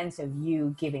a sense of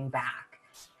you giving back.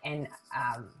 And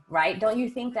right, don't you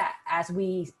think that as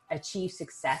we achieve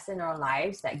success in our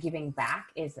lives, that giving back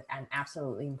is an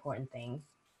absolutely important thing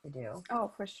to do? Oh,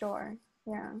 for sure.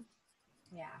 Yeah.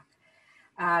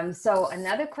 So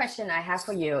another question I have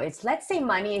for you is, let's say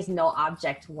money is no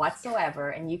object whatsoever,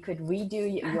 and you could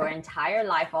redo your entire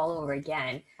life all over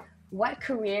again. What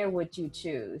career would you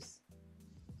choose?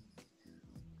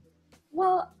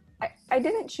 Well, I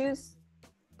didn't choose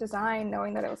design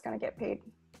knowing that it was going to get paid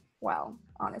well,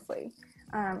 honestly.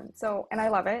 And I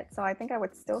love it. So I think I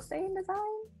would still stay in design.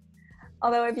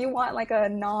 Although if you want like a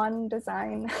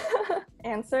non-design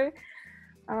answer.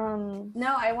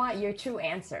 No, I want your true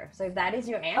answer. So if that is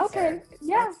your answer. Okay,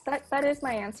 yeah, that is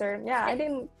my answer. Yeah, I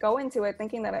didn't go into it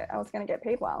thinking that I was going to get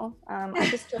paid well. I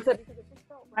just chose it because it just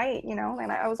felt right, you know,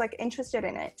 and I was like interested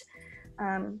in it.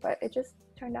 But it just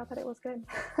turned out that it was good.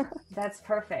 That's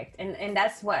perfect. And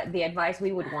that's what the advice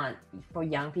we would want for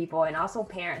young people and also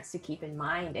parents to keep in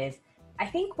mind is, I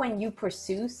think when you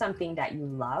pursue something that you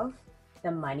love,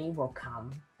 the money will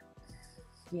come,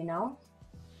 you know?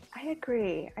 I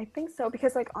agree. I think so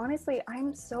because like honestly,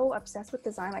 I'm so obsessed with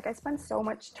design. Like I spend so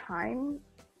much time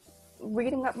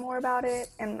reading up more about it,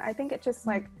 and I think it just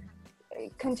like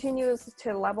it continues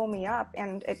to level me up,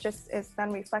 and it just is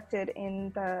then reflected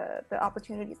in the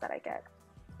opportunities that I get.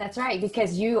 That's right,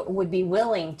 because you would be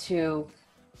willing to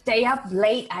stay up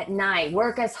late at night,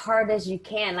 work as hard as you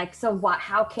can. Like, so what?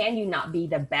 How can you not be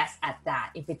the best at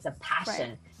that if it's a passion?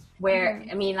 Right. Where,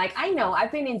 I mean, like, I know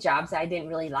I've been in jobs I didn't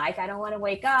really like. I don't want to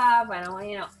wake up. I don't want,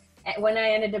 you know, when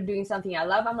I ended up doing something I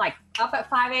love, I'm like up at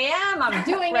 5 a.m. I'm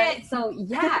doing right. it. So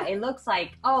yeah, it looks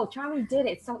like, oh, Charmy did it.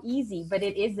 It's so easy, but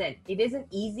it isn't. It isn't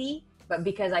easy, but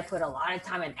because I put a lot of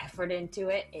time and effort into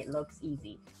it, it looks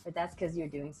easy. But that's because you're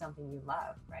doing something you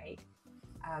love, right?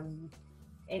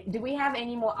 Do we have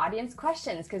any more audience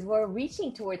questions? Because we're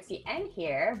reaching towards the end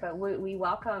here, but we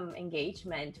welcome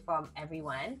engagement from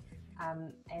everyone.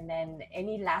 And then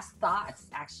any last thoughts,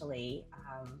 actually,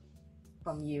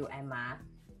 from you, Emma,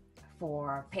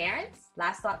 for parents?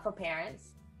 Last thought for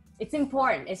parents. It's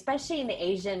important, especially in the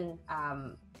Asian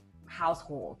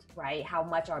household, right? How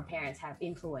much our parents have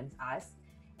influenced us.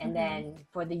 And then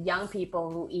for the young people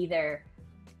who either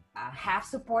have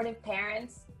supportive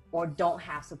parents or don't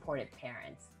have supportive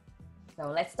parents. So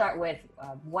let's start with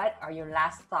what are your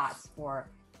last thoughts for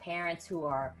parents who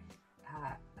are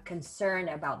concerned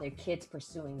about their kids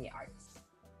pursuing the arts?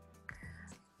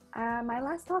 My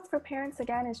last thoughts for parents,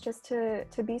 again, is just to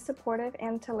be supportive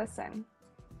and to listen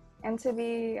and to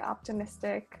be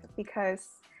optimistic, because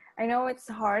I know it's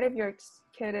hard if your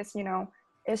kid is, you know,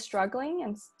 is struggling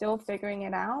and still figuring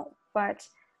it out, but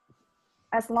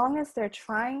as long as they're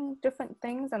trying different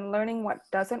things and learning what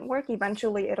doesn't work,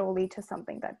 eventually it'll lead to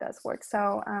something that does work.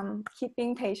 So keep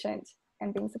being patient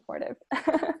and being supportive.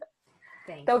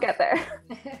 They'll get there.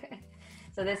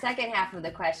 So the second half of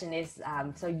the question is,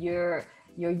 so you're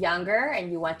younger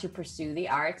and you want to pursue the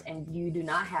arts and you do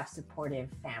not have supportive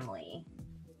family.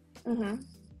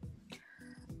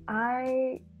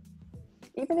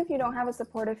 Even if you don't have a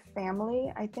supportive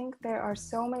family, I think there are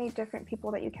so many different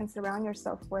people that you can surround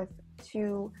yourself with to,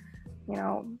 you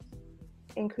know,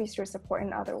 increase your support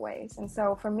in other ways. And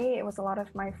so for me, it was a lot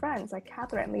of my friends like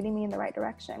Catherine leading me in the right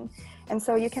direction. And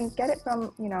so you can get it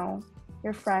from, you know,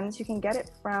 your friends, you can get it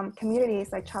from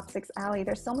communities like Chopsticks Alley.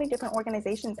 There's so many different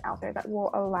organizations out there that will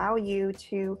allow you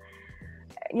to,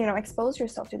 you know, expose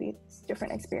yourself to these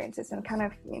different experiences and kind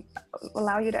of, you know,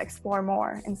 allow you to explore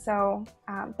more. And so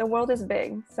the world is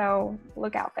big, so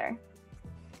look out there.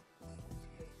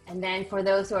 And then for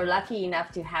those who are lucky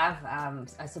enough to have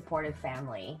a supportive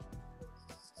family,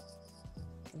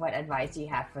 what advice do you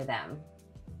have for them?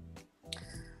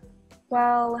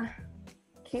 Well,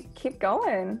 keep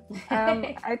going.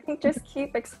 I think just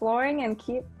keep exploring and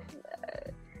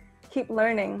keep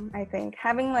learning. I think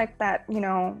having like that, you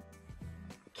know,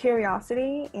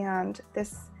 curiosity and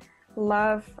this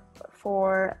love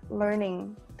for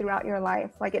learning throughout your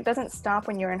life. Like it doesn't stop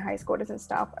when you're in high school, it doesn't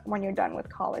stop when you're done with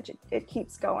college. It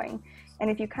keeps going. And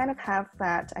if you kind of have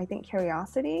that, I think,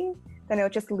 curiosity, then it'll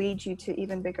just lead you to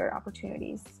even bigger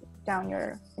opportunities down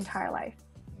your entire life.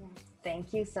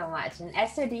 Thank you so much. And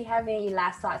Esther, do you have any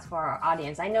last thoughts for our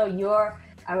audience? I know you're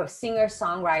a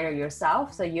singer-songwriter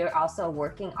yourself, so you're also a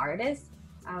working artist.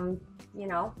 You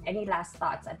know, any last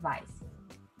thoughts, advice?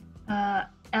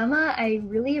 Emma, I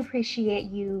really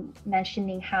appreciate you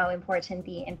mentioning how important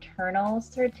the internal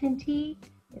certainty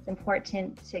is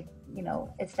important to, you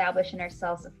know, establish in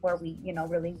ourselves before we, you know,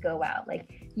 really go out. Like,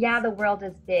 yeah, the world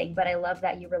is big, but I love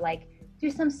that you were like, do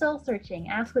some soul searching,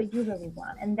 ask what you really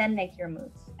want, and then make your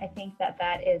moves. I think that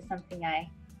is something I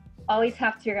always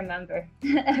have to remember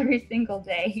every single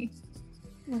day.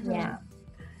 Yeah,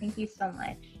 thank you so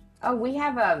much. Oh, we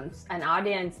have an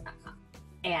audience,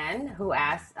 Anne, who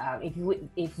asked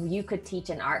if you could teach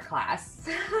an art class.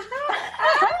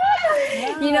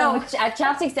 Yeah. You know, at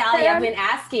Chopsticks Alley, I've been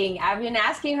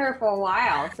asking her for a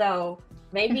while. So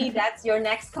maybe that's your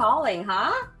next calling,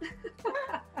 huh?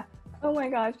 Oh my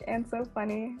gosh, Anne's so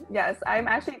funny. Yes, I'm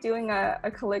actually doing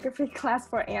a calligraphy class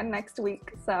for Anne next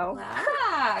week. So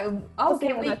oh,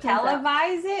 can we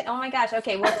televise it? Oh my gosh.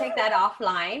 Okay, we'll take that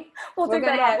offline. We're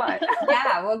gonna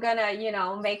yeah, we're gonna, you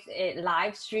know, make it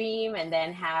live stream and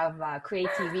then have Create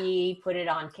TV, put it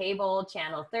on cable,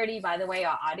 channel 30. By the way,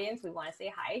 our audience, we want to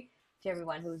say hi to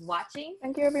everyone who's watching.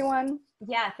 Thank you, everyone.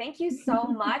 Yeah, thank you so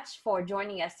much for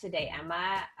joining us today,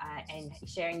 Emma, and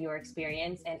sharing your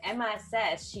experience. And Emma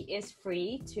says she is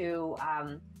free to,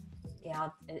 you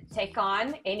know, take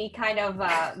on any kind of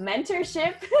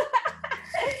mentorship.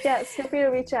 Yes, feel free to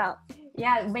reach out.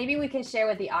 Yeah, maybe we can share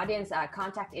with the audience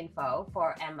contact info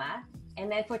for Emma. And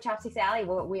then for Chopsticks Alley,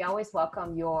 we always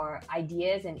welcome your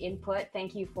ideas and input.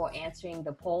 Thank you for answering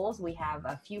the polls. We have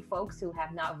a few folks who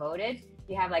have not voted.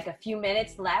 You have like a few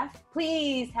minutes left.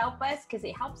 Please help us, because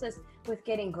it helps us with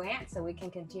getting grants so we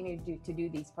can continue to do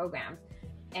these programs.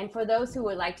 And for those who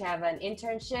would like to have an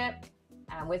internship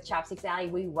with Chopsticks Alley,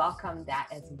 we welcome that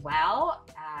as well.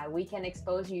 We can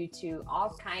expose you to all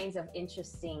kinds of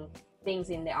interesting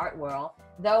things in the art world,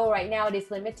 though right now it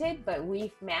is limited, but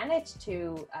we've managed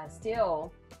to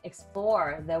still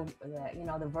explore the you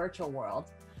know, the virtual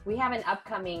world. We have an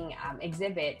upcoming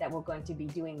exhibit that we're going to be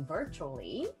doing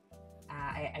virtually,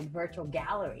 a virtual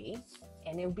gallery,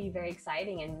 and it'll be very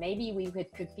exciting, and maybe we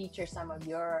could feature some of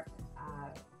your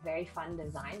very fun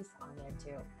designs on there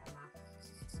too, Emma.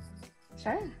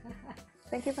 Sure.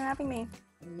 Thank you for having me.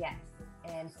 Yes.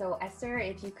 And so Esther,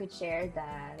 if you could share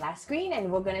the last screen,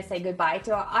 and we're going to say goodbye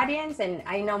to our audience. And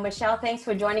I know, Michelle, thanks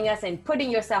for joining us and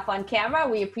putting yourself on camera.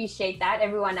 We appreciate that.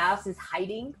 Everyone else is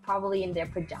hiding, probably in their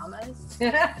pajamas.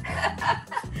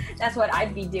 That's what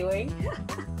I'd be doing.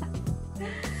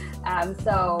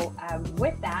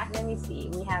 With that, let me see.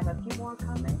 We have a few more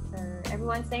comments.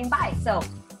 Everyone's saying bye. So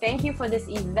thank you for this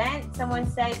event. Someone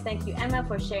says, thank you, Emma,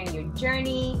 for sharing your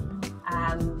journey.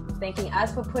 Thanking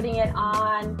us for putting it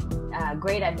on.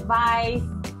 Great advice.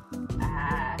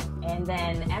 And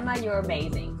then Emma, you're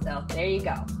amazing. So there you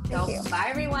go. Thank you. Bye,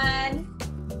 everyone.